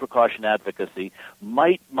ask in precaution advocacy.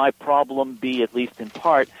 Might my problem be, at least in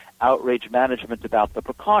part, outrage management about the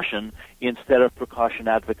precaution instead of precaution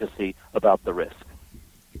advocacy about the risk?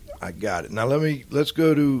 I got it. Now let's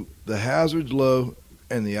go to the hazard's low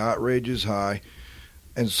and the outrage is high.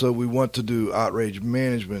 And so we want to do outrage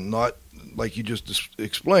management, not like you just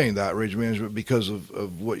explained, outrage management because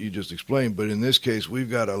of what you just explained. But in this case, we've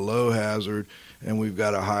got a low hazard and we've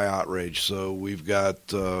got a high outrage. So we've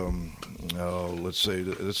got, let's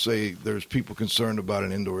say there's people concerned about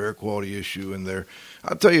an indoor air quality issue, and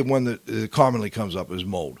I'll tell you one that commonly comes up is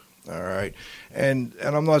mold. All right. And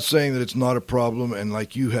I'm not saying that it's not a problem. And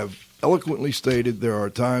like you have eloquently stated, there are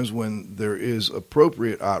times when there is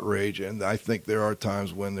appropriate outrage, and I think there are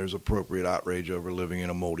times when there's appropriate outrage over living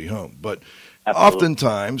in a moldy home. But Absolutely.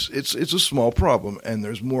 Oftentimes it's a small problem, and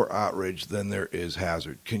there's more outrage than there is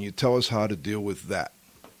hazard. Can you tell us how to deal with that?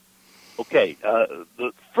 Okay.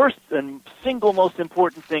 The first and single most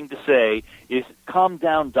important thing to say is calm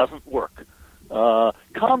down doesn't work.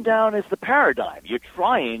 Calm down is the paradigm. You're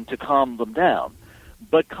trying to calm them down.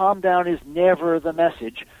 But calm down is never the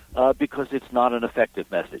message because it's not an effective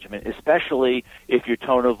message. Especially if your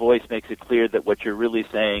tone of voice makes it clear that what you're really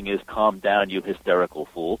saying is calm down, you hysterical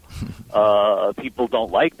fool. People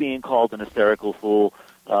don't like being called an hysterical fool.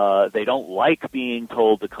 They don't like being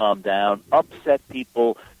told to calm down. Upset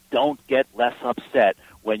people don't get less upset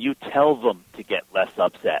when you tell them to get less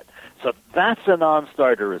upset. So that's a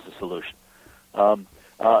non-starter as a solution.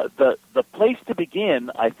 The place to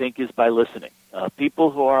begin, I think, is by listening.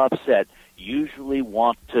 People who are upset usually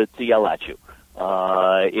want to yell at you.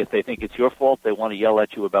 If they think it's your fault, they want to yell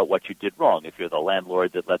at you about what you did wrong. If you're the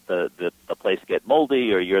landlord that let the place get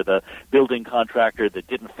moldy, or you're the building contractor that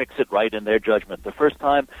didn't fix it right in their judgment the first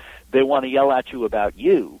time, they want to yell at you about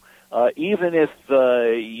you. Even if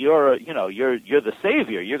you're the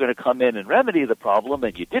savior, you're going to come in and remedy the problem,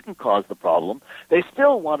 and you didn't cause the problem. They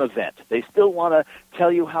still want to vent. They still want to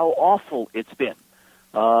tell you how awful it's been.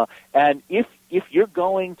 And if you're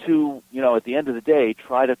going to, at the end of the day,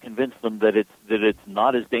 try to convince them that it's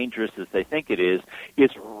not as dangerous as they think it is,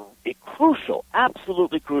 it's crucial,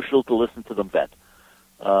 absolutely crucial to listen to them vent.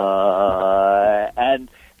 What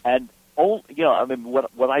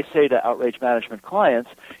I say to outrage management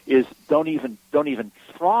clients is don't even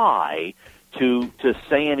try to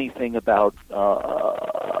say anything about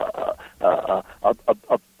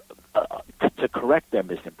to correct their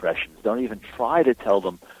misimpressions. Don't even try to tell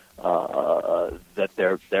them that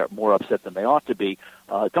they're more upset than they ought to be.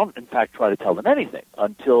 Don't in fact try to tell them anything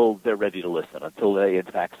until they're ready to listen. Until they in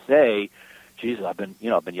fact say, "Jesus, I've been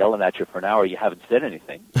yelling at you for an hour. You haven't said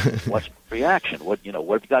anything. What's your reaction? What have you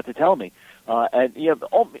got to tell me?" And you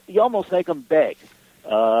almost make them beg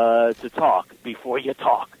to talk before you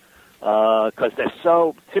talk, because they're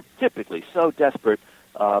so typically so desperate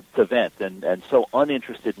to vent and so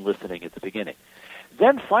uninterested in listening at the beginning.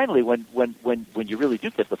 Then finally, when you really do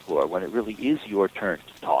get the floor, when it really is your turn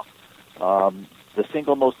to talk, the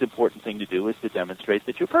single most important thing to do is to demonstrate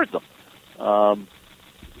that you've heard them. So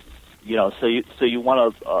you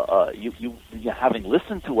want to you having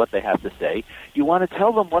listened to what they have to say, you want to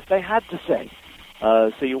tell them what they had to say.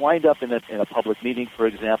 So you wind up in a public meeting, for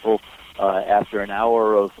example, after an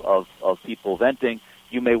hour of people venting,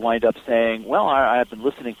 you may wind up saying, "Well, I've been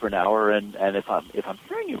listening for an hour, and if I'm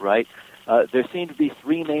hearing you right, there seem to be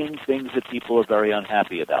three main things that people are very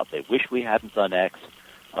unhappy about. They wish we hadn't done X.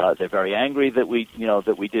 They're very angry that we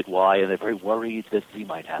did Y, and they're very worried that Z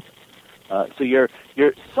might happen." So you're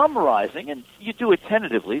summarizing, and you do it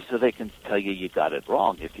tentatively, so they can tell you got it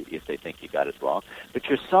wrong if they think you got it wrong. But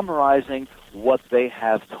you're summarizing what they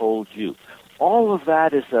have told you. All of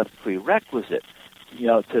that is a prerequisite,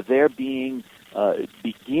 to their beginning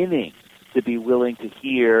to be willing to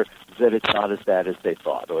hear that it's not as bad as they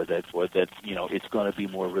thought, or that it's going to be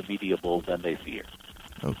more remediable than they fear.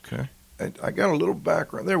 Okay. I got a little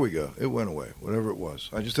background. There we go. It went away, whatever it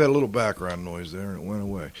was. I just had a little background noise there, and it went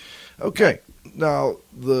away. Okay. Now,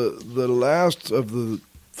 the last of the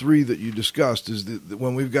three that you discussed is that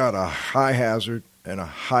when we've got a high hazard and a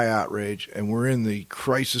high outrage, and we're in the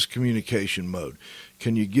crisis communication mode.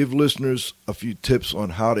 Can you give listeners a few tips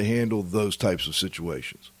on how to handle those types of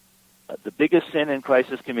situations? The biggest sin in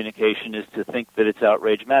crisis communication is to think that it's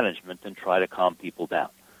outrage management and try to calm people down.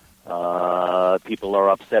 People are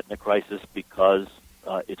upset in a crisis because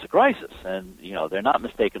it's a crisis, and they're not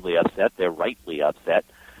mistakenly upset; they're rightly upset.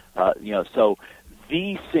 So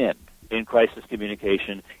the sin in crisis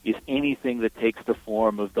communication is anything that takes the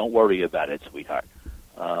form of "Don't worry about it, sweetheart."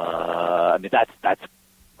 That's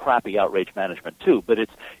crappy outrage management too, but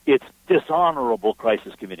it's dishonorable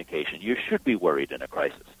crisis communication. You should be worried in a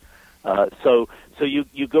crisis. So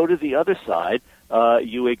you go to the other side.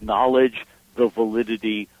 You acknowledge the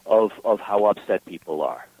validity of how upset people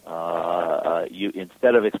are. You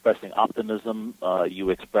instead of expressing optimism, you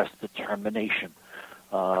express determination.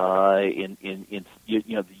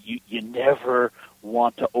 You never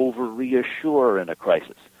want to over reassure in a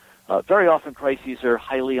crisis. Very often crises are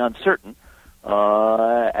highly uncertain,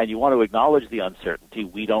 and you want to acknowledge the uncertainty.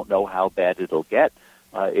 We don't know how bad it'll get.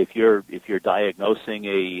 If you're diagnosing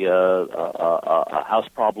a house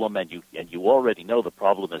problem and you already know the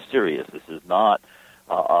problem is serious, this is not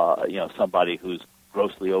somebody who's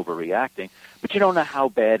grossly overreacting, but you don't know how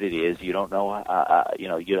bad it is. You don't know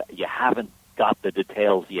you haven't got the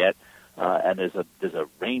details yet, and there's a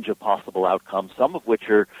range of possible outcomes, some of which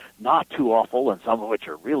are not too awful and some of which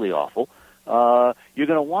are really awful. You're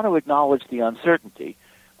going to want to acknowledge the uncertainty.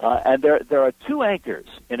 And there are two anchors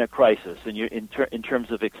in a crisis, and in terms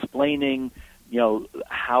of explaining,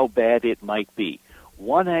 how bad it might be.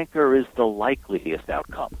 One anchor is the likeliest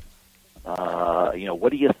outcome.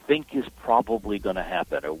 What do you think is probably going to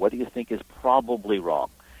happen, or what do you think is probably wrong?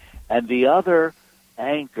 And the other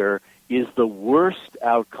anchor is the worst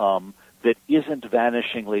outcome that isn't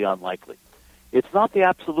vanishingly unlikely. It's not the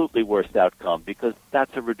absolutely worst outcome, because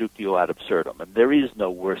that's a reductio ad absurdum, and there is no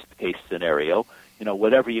worst case scenario.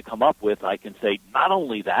 Whatever you come up with, I can say, not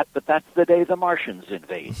only that, but that's the day the Martians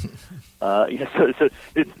invade.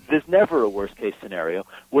 There's never a worst-case scenario.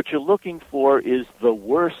 What you're looking for is the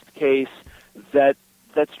worst case that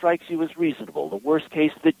strikes you as reasonable, the worst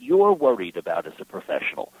case that you're worried about as a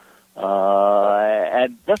professional.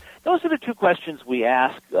 And those are the two questions we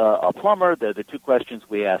ask a plumber. They're the two questions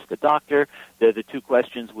we ask a doctor. They're the two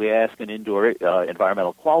questions we ask an indoor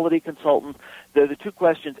environmental quality consultant. They're the two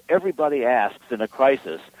questions everybody asks in a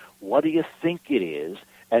crisis. What do you think it is,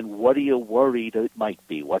 and what are you worried it might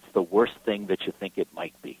be? What's the worst thing that you think it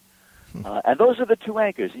might be? And those are the two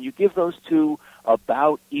anchors, and you give those two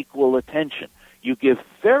about equal attention. You give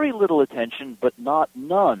very little attention, but not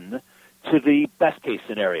none, to the best-case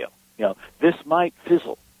scenario. This might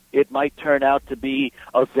fizzle. It might turn out to be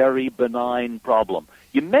a very benign problem.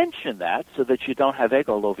 You mention that so that you don't have egg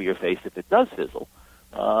all over your face if it does fizzle.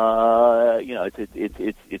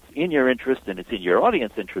 It's in your interest and it's in your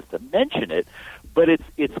audience interest to mention it, but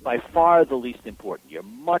it's by far the least important. You're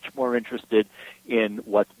much more interested in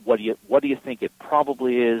what do you think it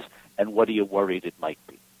probably is, and what are you worried it might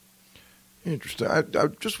be. Interesting. I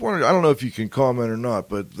just wondered, I don't know if you can comment or not,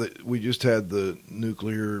 but we just had the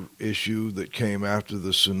nuclear issue that came after the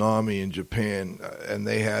tsunami in Japan, and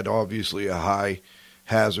they had obviously a high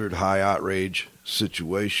hazard, high outrage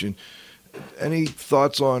situation. Any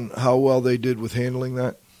thoughts on how well they did with handling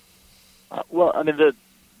that? Well, I mean, the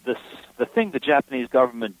thing the Japanese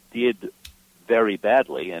government did very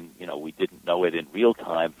badly, and we didn't know it in real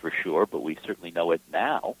time for sure, but we certainly know it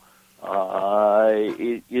now.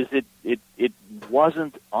 It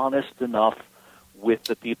wasn't honest enough with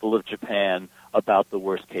the people of Japan about the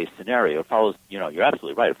worst case scenario. It follows, you're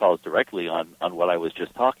absolutely right. It follows directly on what I was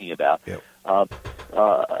just talking about. Yep.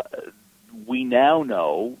 We now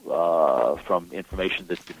know from information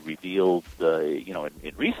that's been revealed,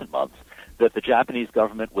 in recent months, that the Japanese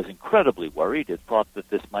government was incredibly worried. It thought that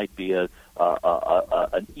this might be an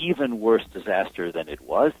even worse disaster than it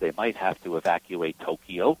was. They might have to evacuate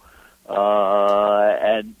Tokyo. They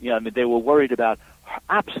were worried about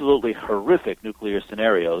absolutely horrific nuclear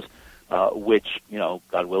scenarios, which,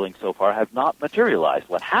 God willing, so far have not materialized.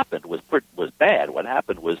 What happened was bad. What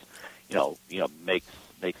happened was,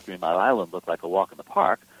 makes 3 Mile Island look like a walk in the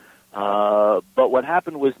park. But what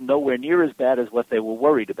happened was nowhere near as bad as what they were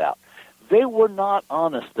worried about. They were not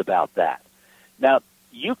honest about that. Now,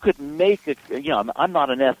 you could make it, I'm not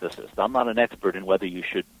an ethicist. I'm not an expert in whether you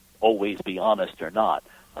should always be honest or not.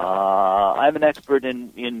 I'm an expert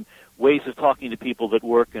in ways of talking to people that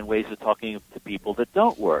work and ways of talking to people that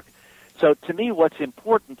don't work. So to me, what's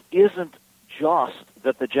important isn't just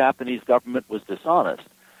that the Japanese government was dishonest.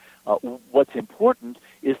 What's important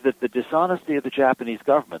is that the dishonesty of the Japanese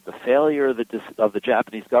government, the failure of the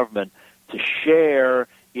Japanese government to share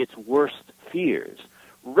its worst fears,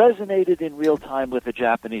 resonated in real time with the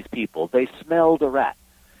Japanese people. They smelled a rat.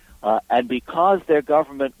 And because their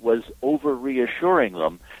government was over-reassuring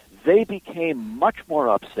them, they became much more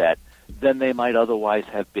upset than they might otherwise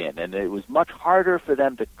have been. And it was much harder for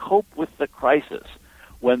them to cope with the crisis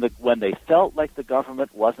when they felt like the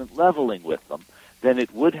government wasn't leveling with them than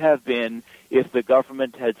it would have been if the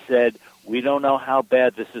government had said, we don't know how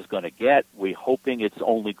bad this is going to get. We're hoping it's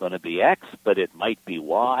only going to be X, but it might be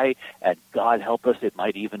Y, and God help us, it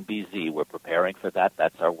might even be Z. We're preparing for that.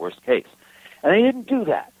 That's our worst case. And they didn't do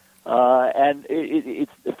that. And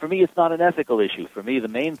it's for me, it's not an ethical issue. For me, the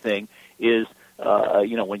main thing is,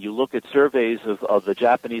 when you look at surveys of the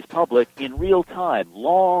Japanese public in real time,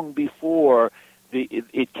 long before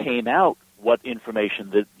it came out, what information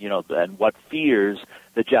that and what fears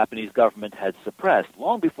the Japanese government had suppressed,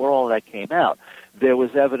 long before all of that came out, there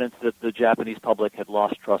was evidence that the Japanese public had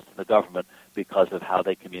lost trust in the government because of how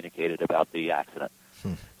they communicated about the accident.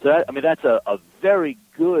 So that's a very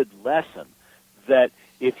good lesson that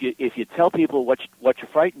if you tell people what you're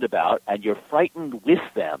frightened about and you're frightened with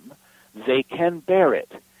them, they can bear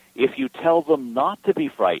it. If you tell them not to be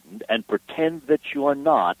frightened and pretend that you're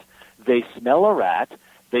not, they smell a rat,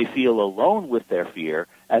 they feel alone with their fear,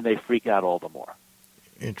 and they freak out all the more.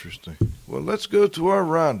 Interesting. Well, let's go to our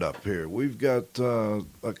roundup here. We've got a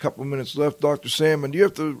couple minutes left. Dr. Sandman, do you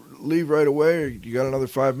have to leave right away, or you got another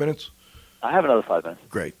 5 minutes? I have another 5 minutes.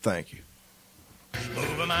 Great, thank you.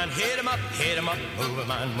 Move 'em on, hit 'em up, move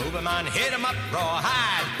 'em on, hit 'em up,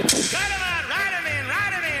 rawhide. Cut 'em out, ride 'em in,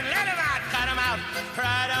 let 'em out, cut 'em out,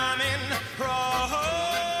 ride 'em in, rawhide.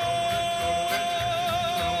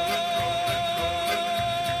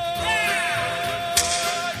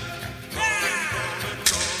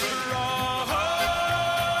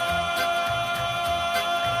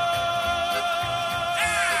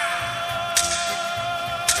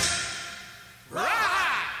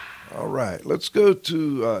 All right, let's go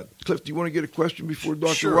to Cliff. Do you want to get a question before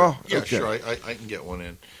Dr. Sure. Wow? Yeah, okay. sure. I can get one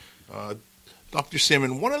in. Dr.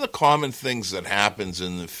 Sandman, one of the common things that happens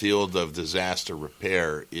in the field of disaster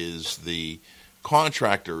repair is the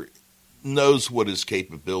contractor knows what his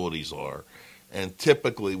capabilities are, and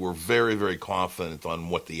typically we're very, very confident on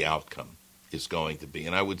what the outcome is going to be.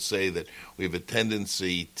 And I would say that we have a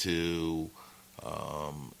tendency to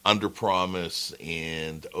underpromise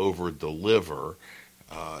and over-deliver.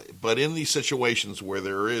 But in these situations where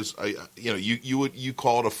there is, you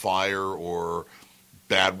call it a fire or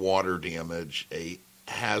bad water damage, a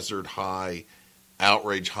hazard high,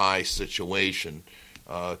 outrage high situation,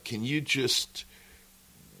 can you just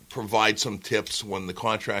provide some tips when the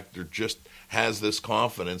contractor just has this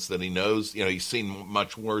confidence that he knows, he's seen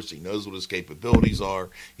much worse. He knows what his capabilities are.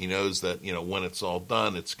 He knows that, when it's all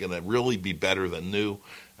done, it's going to really be better than new.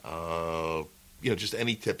 Just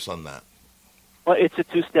any tips on that? Well, it's a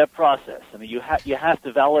two-step process. I mean, you have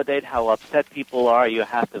to validate how upset people are. You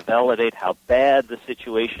have to validate how bad the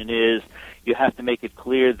situation is. You have to make it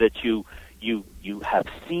clear that you have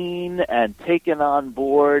seen and taken on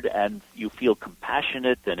board, and you feel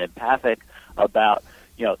compassionate and empathic about,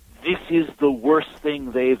 this is the worst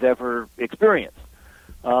thing they've ever experienced.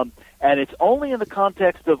 And it's only in the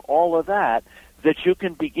context of all of that that you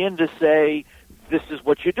can begin to say, this is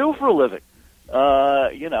what you do for a living.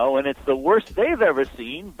 And it's the worst they've ever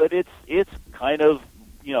seen, but it's kind of,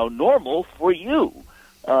 normal for you.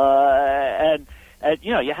 And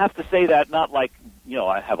you have to say that not like,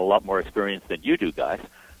 I have a lot more experience than you do, guys.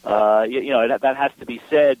 That has to be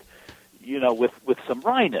said, with some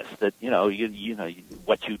wryness that,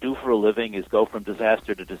 what you do for a living is go from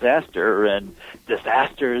disaster to disaster, and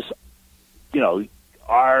disasters,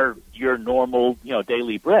 are your normal,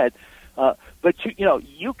 daily bread. But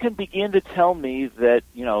you can begin to tell me that,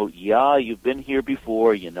 you've been here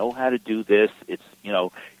before, you know how to do this. It's,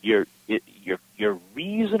 you're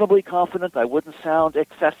reasonably confident. I wouldn't sound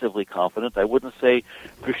excessively confident. I wouldn't say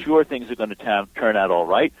for sure things are going to turn out all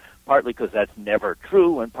right, partly because that's never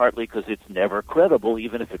true, and partly because it's never credible,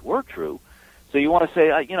 even if it were true. So you want to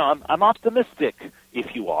say, I'm optimistic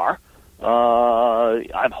if you are.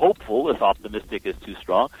 I'm hopeful if optimistic is too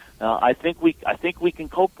strong. I think we can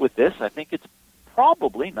cope with this. I think it's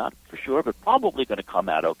probably, not for sure, but probably going to come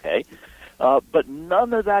out okay. But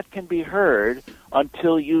none of that can be heard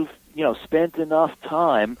until you've spent enough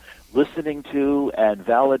time listening to and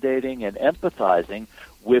validating and empathizing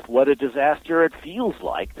with what a disaster it feels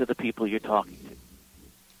like to the people you're talking to.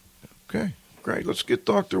 Okay, great. Let's get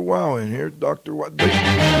Dr. Wow in here. Dr. Wow.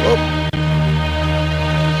 Oh.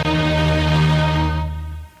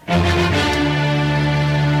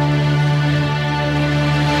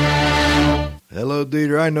 Hello,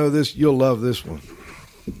 Dieter. I know this. You'll love this one.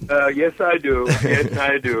 Yes, I do. Yes,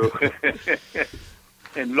 I do.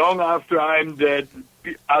 And long after I'm dead,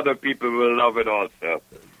 other people will love it also.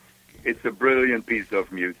 It's a brilliant piece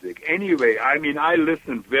of music. Anyway, I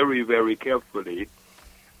listened very, very carefully.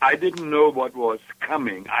 I didn't know what was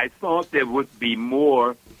coming. I thought there would be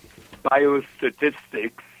more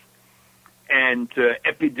biostatistics and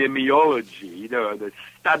epidemiology, the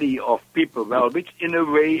study of people, which in a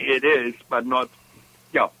way it is, but not,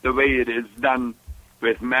 the way it is done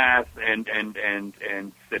with math and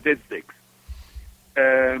statistics.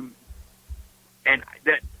 And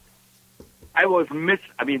that I was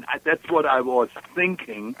that's what I was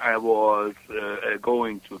thinking I was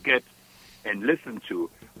going to get and listen to.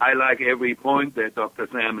 I like every point that Dr.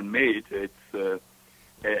 Sandman made. It's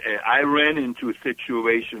I ran into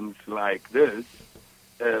situations like this,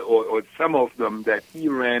 or some of them that he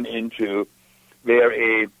ran into, where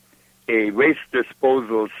a waste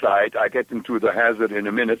disposal site, I get into the hazard in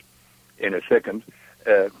a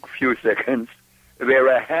few seconds, where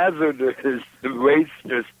a hazardous waste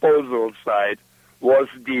disposal site was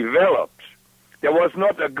developed. There was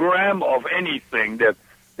not a gram of anything. The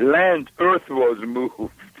earth was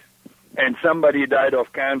moved, and somebody died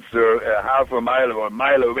of cancer half a mile or a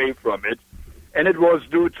mile away from it, and it was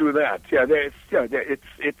due to that.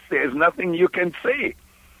 There's nothing you can say.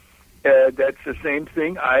 That's the same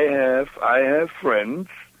thing. I have friends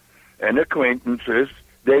and acquaintances.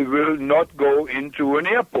 They will not go into an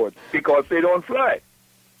airport because they don't fly.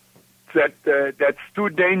 That's too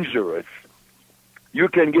dangerous. You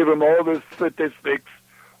can give them all the statistics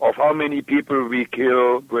of how many people we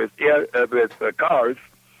kill with cars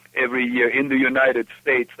every year in the United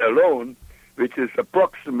States alone, which is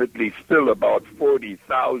approximately still about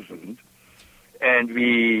 40,000. And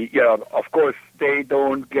of course, they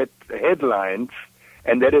don't get headlines.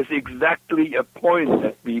 And that is exactly a point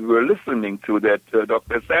that we were listening to that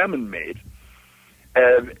Dr. Sandman made.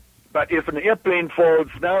 But if an airplane falls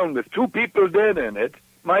down with 2 people dead in it,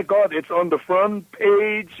 my God, it's on the front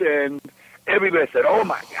page, and everybody said, oh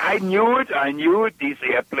my, I knew it, these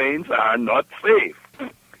airplanes are not safe.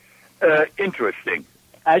 Interesting.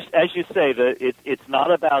 As you say, it's not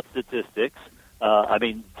about statistics.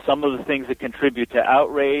 Some of the things that contribute to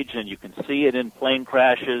outrage, and you can see it in plane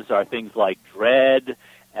crashes, are things like dread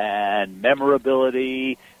and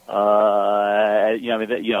memorability.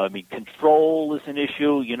 Control is an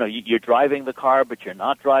issue. You're driving the car, but you're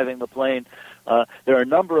not driving the plane. There are a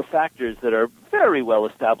number of factors that are very well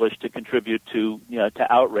established to contribute to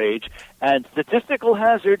outrage, and statistical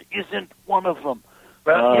hazard isn't one of them.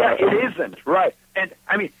 Well, yeah, it isn't, right. And,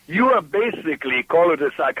 I mean, you are basically, call it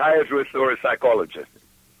a psychiatrist or a psychologist.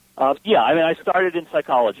 Yeah, I mean, I started in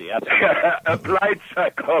psychology, absolutely. Applied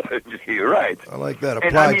psychology, right. I like that, And,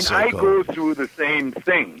 applied I mean, psychology. I go through the same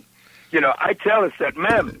thing. You know, I tell us that,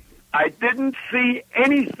 ma'am, I didn't see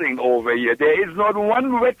anything over here. There is not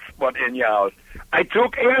one wet spot in your house. I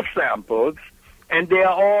took air samples, and they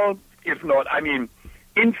are all, if not, I mean,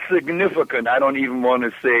 insignificant. I don't even want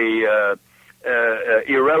to say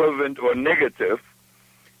irrelevant or negative.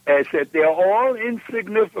 I said, they're all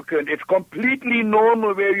insignificant. It's completely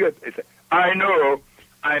normal where you're. I said, I know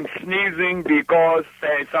I'm sneezing because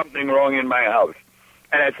there's something wrong in my house.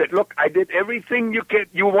 And I said, look, I did everything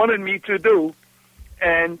you wanted me to do,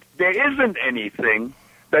 and there isn't anything.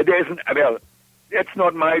 But there isn't. Well, that's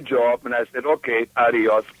not my job. And I said, okay,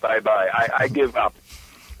 adios, bye-bye. I give up.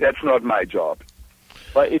 That's not my job.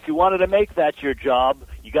 But if you wanted to make that your job,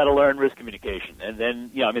 you got to learn risk communication. And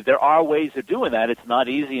then, I mean, there are ways of doing that. It's not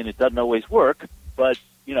easy and it doesn't always work. But,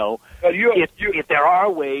 if there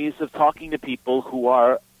are ways of talking to people who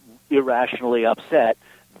are irrationally upset,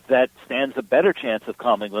 that stands a better chance of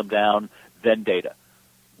calming them down than data.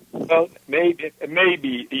 Well,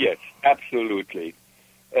 maybe yes, absolutely.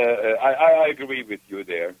 I agree with you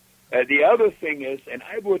there. The other thing is, and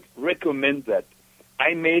I would recommend that,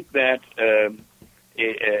 I made that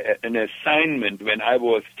an assignment when I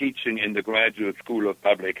was teaching in the Graduate School of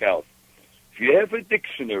Public Health. If you have a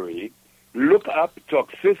dictionary, look up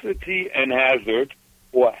toxicity and hazard,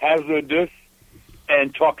 or hazardous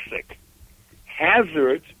and toxic.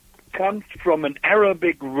 Hazard comes from an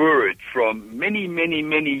Arabic word from many, many,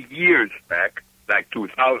 many years back, like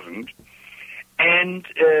 2000, and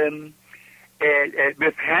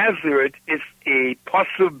with hazard is a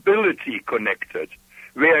possibility connected,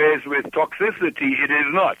 whereas with toxicity it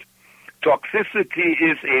is not. Toxicity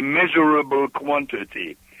is a measurable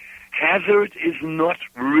quantity. Hazard is not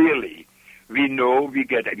really. We know we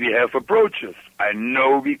have approaches. I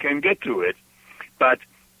know we can get to it, but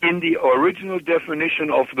in the original definition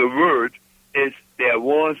of the word there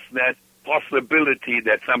was that possibility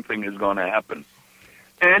that something is going to happen.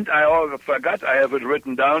 And I forgot, I have it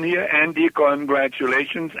written down here. Andy,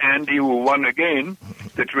 congratulations. Andy, who won again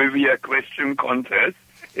the trivia question contest,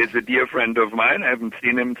 is a dear friend of mine. I haven't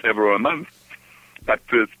seen him several months, but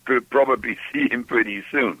will probably see him pretty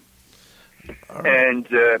soon. Right. And,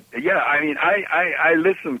 I mean, I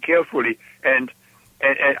listen carefully, and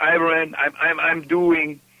I'm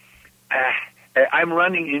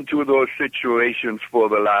running into those situations for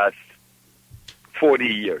the last 40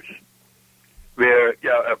 years. Where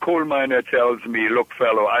a coal miner tells me, look,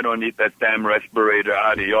 fellow, I don't need that damn respirator.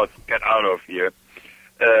 Adios, get out of here.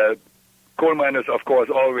 Coal miners, of course,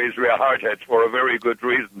 always wear hard hats for a very good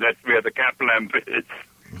reason. That's where the cap lamp is.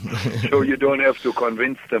 So you don't have to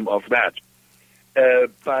convince them of that.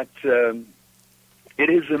 But it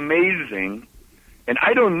is amazing. And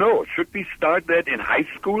I don't know, should we start that in high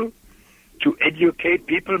school to educate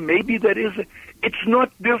people? Maybe it's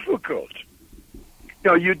not difficult.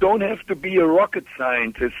 You don't have to be a rocket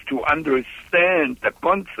scientist to understand the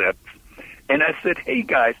concepts. And I said, hey,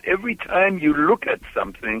 guys, every time you look at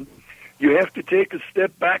something, you have to take a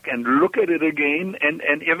step back and look at it again and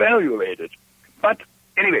evaluate it. But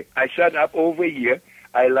anyway, I shut up over here.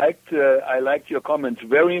 I liked your comments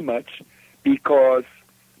very much because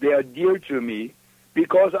they are dear to me,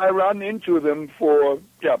 because I run into them for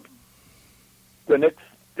the next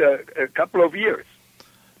couple of years.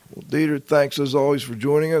 Well, Dieter, thanks as always for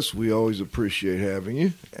joining us. We always appreciate having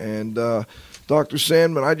you. And Dr.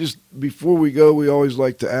 Sandman, before we go, we always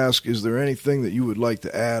like to ask, is there anything that you would like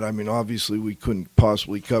to add? I mean, obviously we couldn't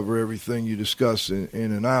possibly cover everything you discuss in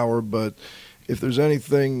an hour, but if there's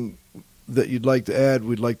anything that you'd like to add,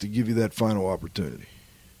 we'd like to give you that final opportunity.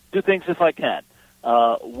 Two things if I can.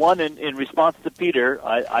 One, in response to Peter,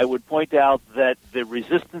 I would point out that the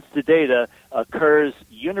resistance to data occurs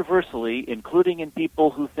universally, including in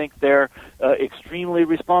people who think they're extremely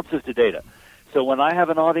responsive to data. So when I have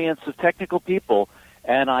an audience of technical people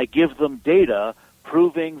and I give them data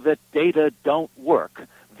proving that data don't work,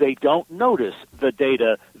 they don't notice that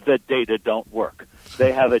data don't work.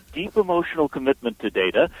 They have a deep emotional commitment to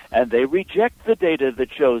data, and they reject the data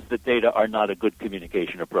that shows that data are not a good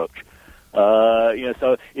communication approach.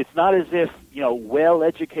 So it's not as if,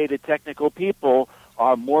 well-educated technical people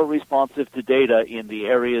are more responsive to data in the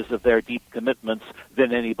areas of their deep commitments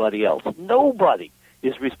than anybody else. Nobody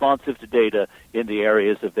is responsive to data in the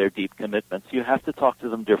areas of their deep commitments. You have to talk to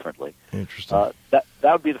them differently. Interesting. That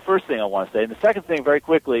would be the first thing I want to say. And the second thing, very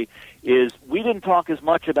quickly, is we didn't talk as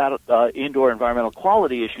much about indoor environmental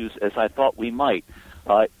quality issues as I thought we might.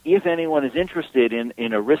 If anyone is interested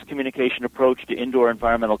in a risk communication approach to indoor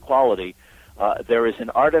environmental quality, there is an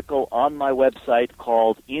article on my website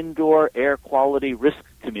called Indoor Air Quality Risk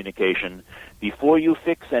Communication. Before you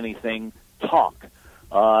fix anything, talk.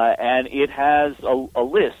 And it has a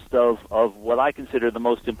list of what I consider the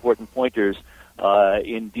most important pointers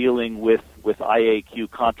in dealing with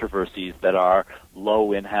IAQ controversies that are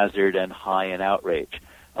low in hazard and high in outrage.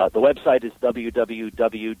 The website is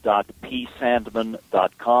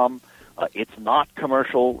www.psandman.com. It's not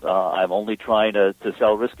commercial. I'm only trying to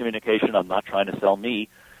sell risk communication. I'm not trying to sell me.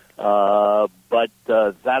 But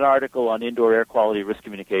that article on indoor air quality risk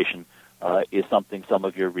communication is something some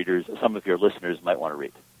of your listeners might want to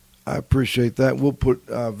read. I appreciate that. We'll put,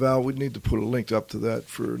 Val, we need to put a link up to that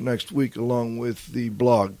for next week along with the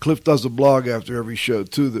blog. Cliff does a blog after every show,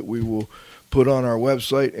 too, that we will put on our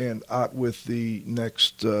website and out with the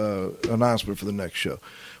next announcement for the next show.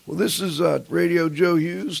 Well, this is Radio Joe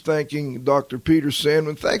Hughes thanking Dr. Peter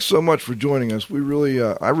Sandman. Thanks so much for joining us. I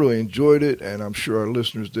really enjoyed it, and I'm sure our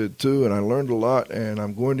listeners did too, and I learned a lot, and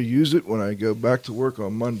I'm going to use it when I go back to work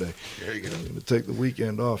on Monday. There you go. I'm going to take the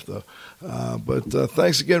weekend off, though. But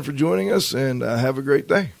thanks again for joining us, and have a great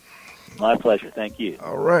day. My pleasure. Thank you.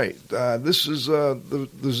 All right. This is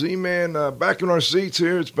the Z-Man back in our seats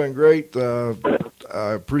here. It's been great.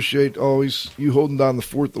 I appreciate always you holding down the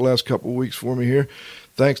fort the last couple of weeks for me here.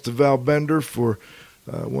 Thanks to Val Bender for,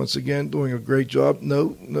 once again, doing a great job. No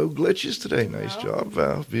glitches today. Nice job,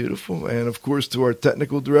 Val. Beautiful. And, of course, to our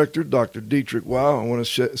technical director, Dr. Dietrich Wow. I want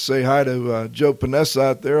to say hi to Joe Panessa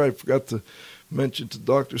out there. I forgot to mention to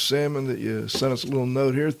Dr. Salmon that you sent us a little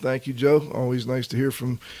note here. Thank you, Joe. Always nice to hear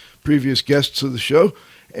from previous guests of the show.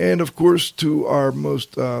 And, of course, to our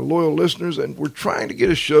most loyal listeners. And we're trying to get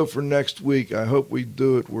a show for next week. I hope we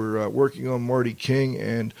do it. We're working on Marty King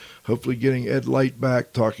and hopefully getting Ed Light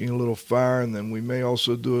back, talking a little fire. And then we may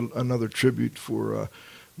also do another tribute for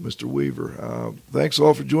Mr. Weaver. Thanks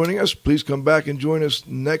all for joining us. Please come back and join us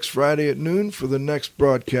next Friday at noon for the next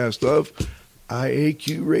broadcast of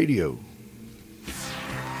IAQ Radio.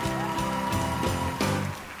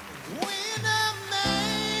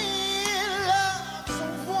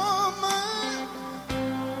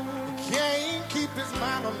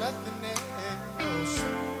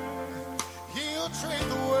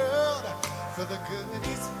 For the good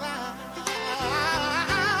he's found.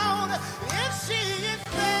 If she is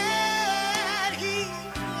bad, he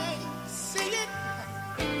ain't see it.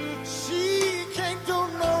 She can't do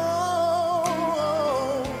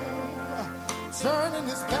no turning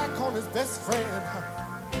his back on his best friend.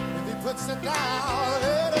 If he puts it down,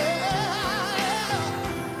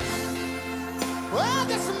 well,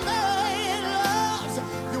 this man loves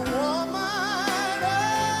your woman.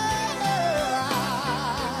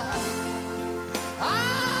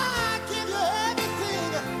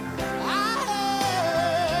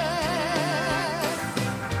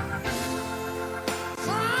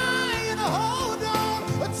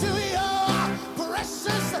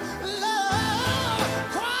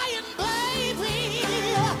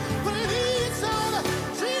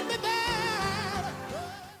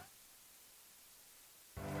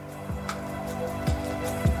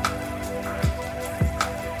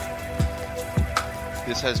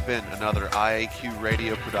 This has been another IAQ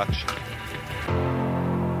Radio production.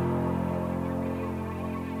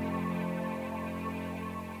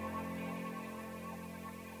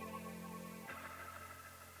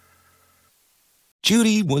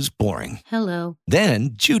 Judy was boring. Hello. Then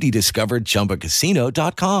Judy discovered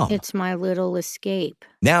ChumbaCasino.com. It's my little escape.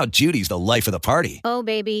 Now Judy's the life of the party. Oh,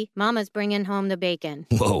 baby, mama's bringing home the bacon.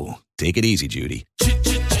 Whoa, take it easy, Judy.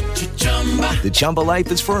 The Chumba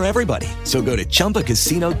life is for everybody. So go to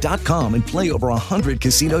ChumbaCasino.com and play over 100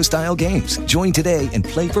 casino-style games. Join today and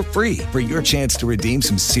play for free for your chance to redeem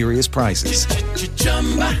some serious prizes.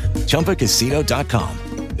 ChumbaCasino.com.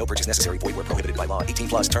 No purchase necessary. Void where prohibited by law.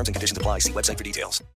 18+ terms and conditions apply. See website for details.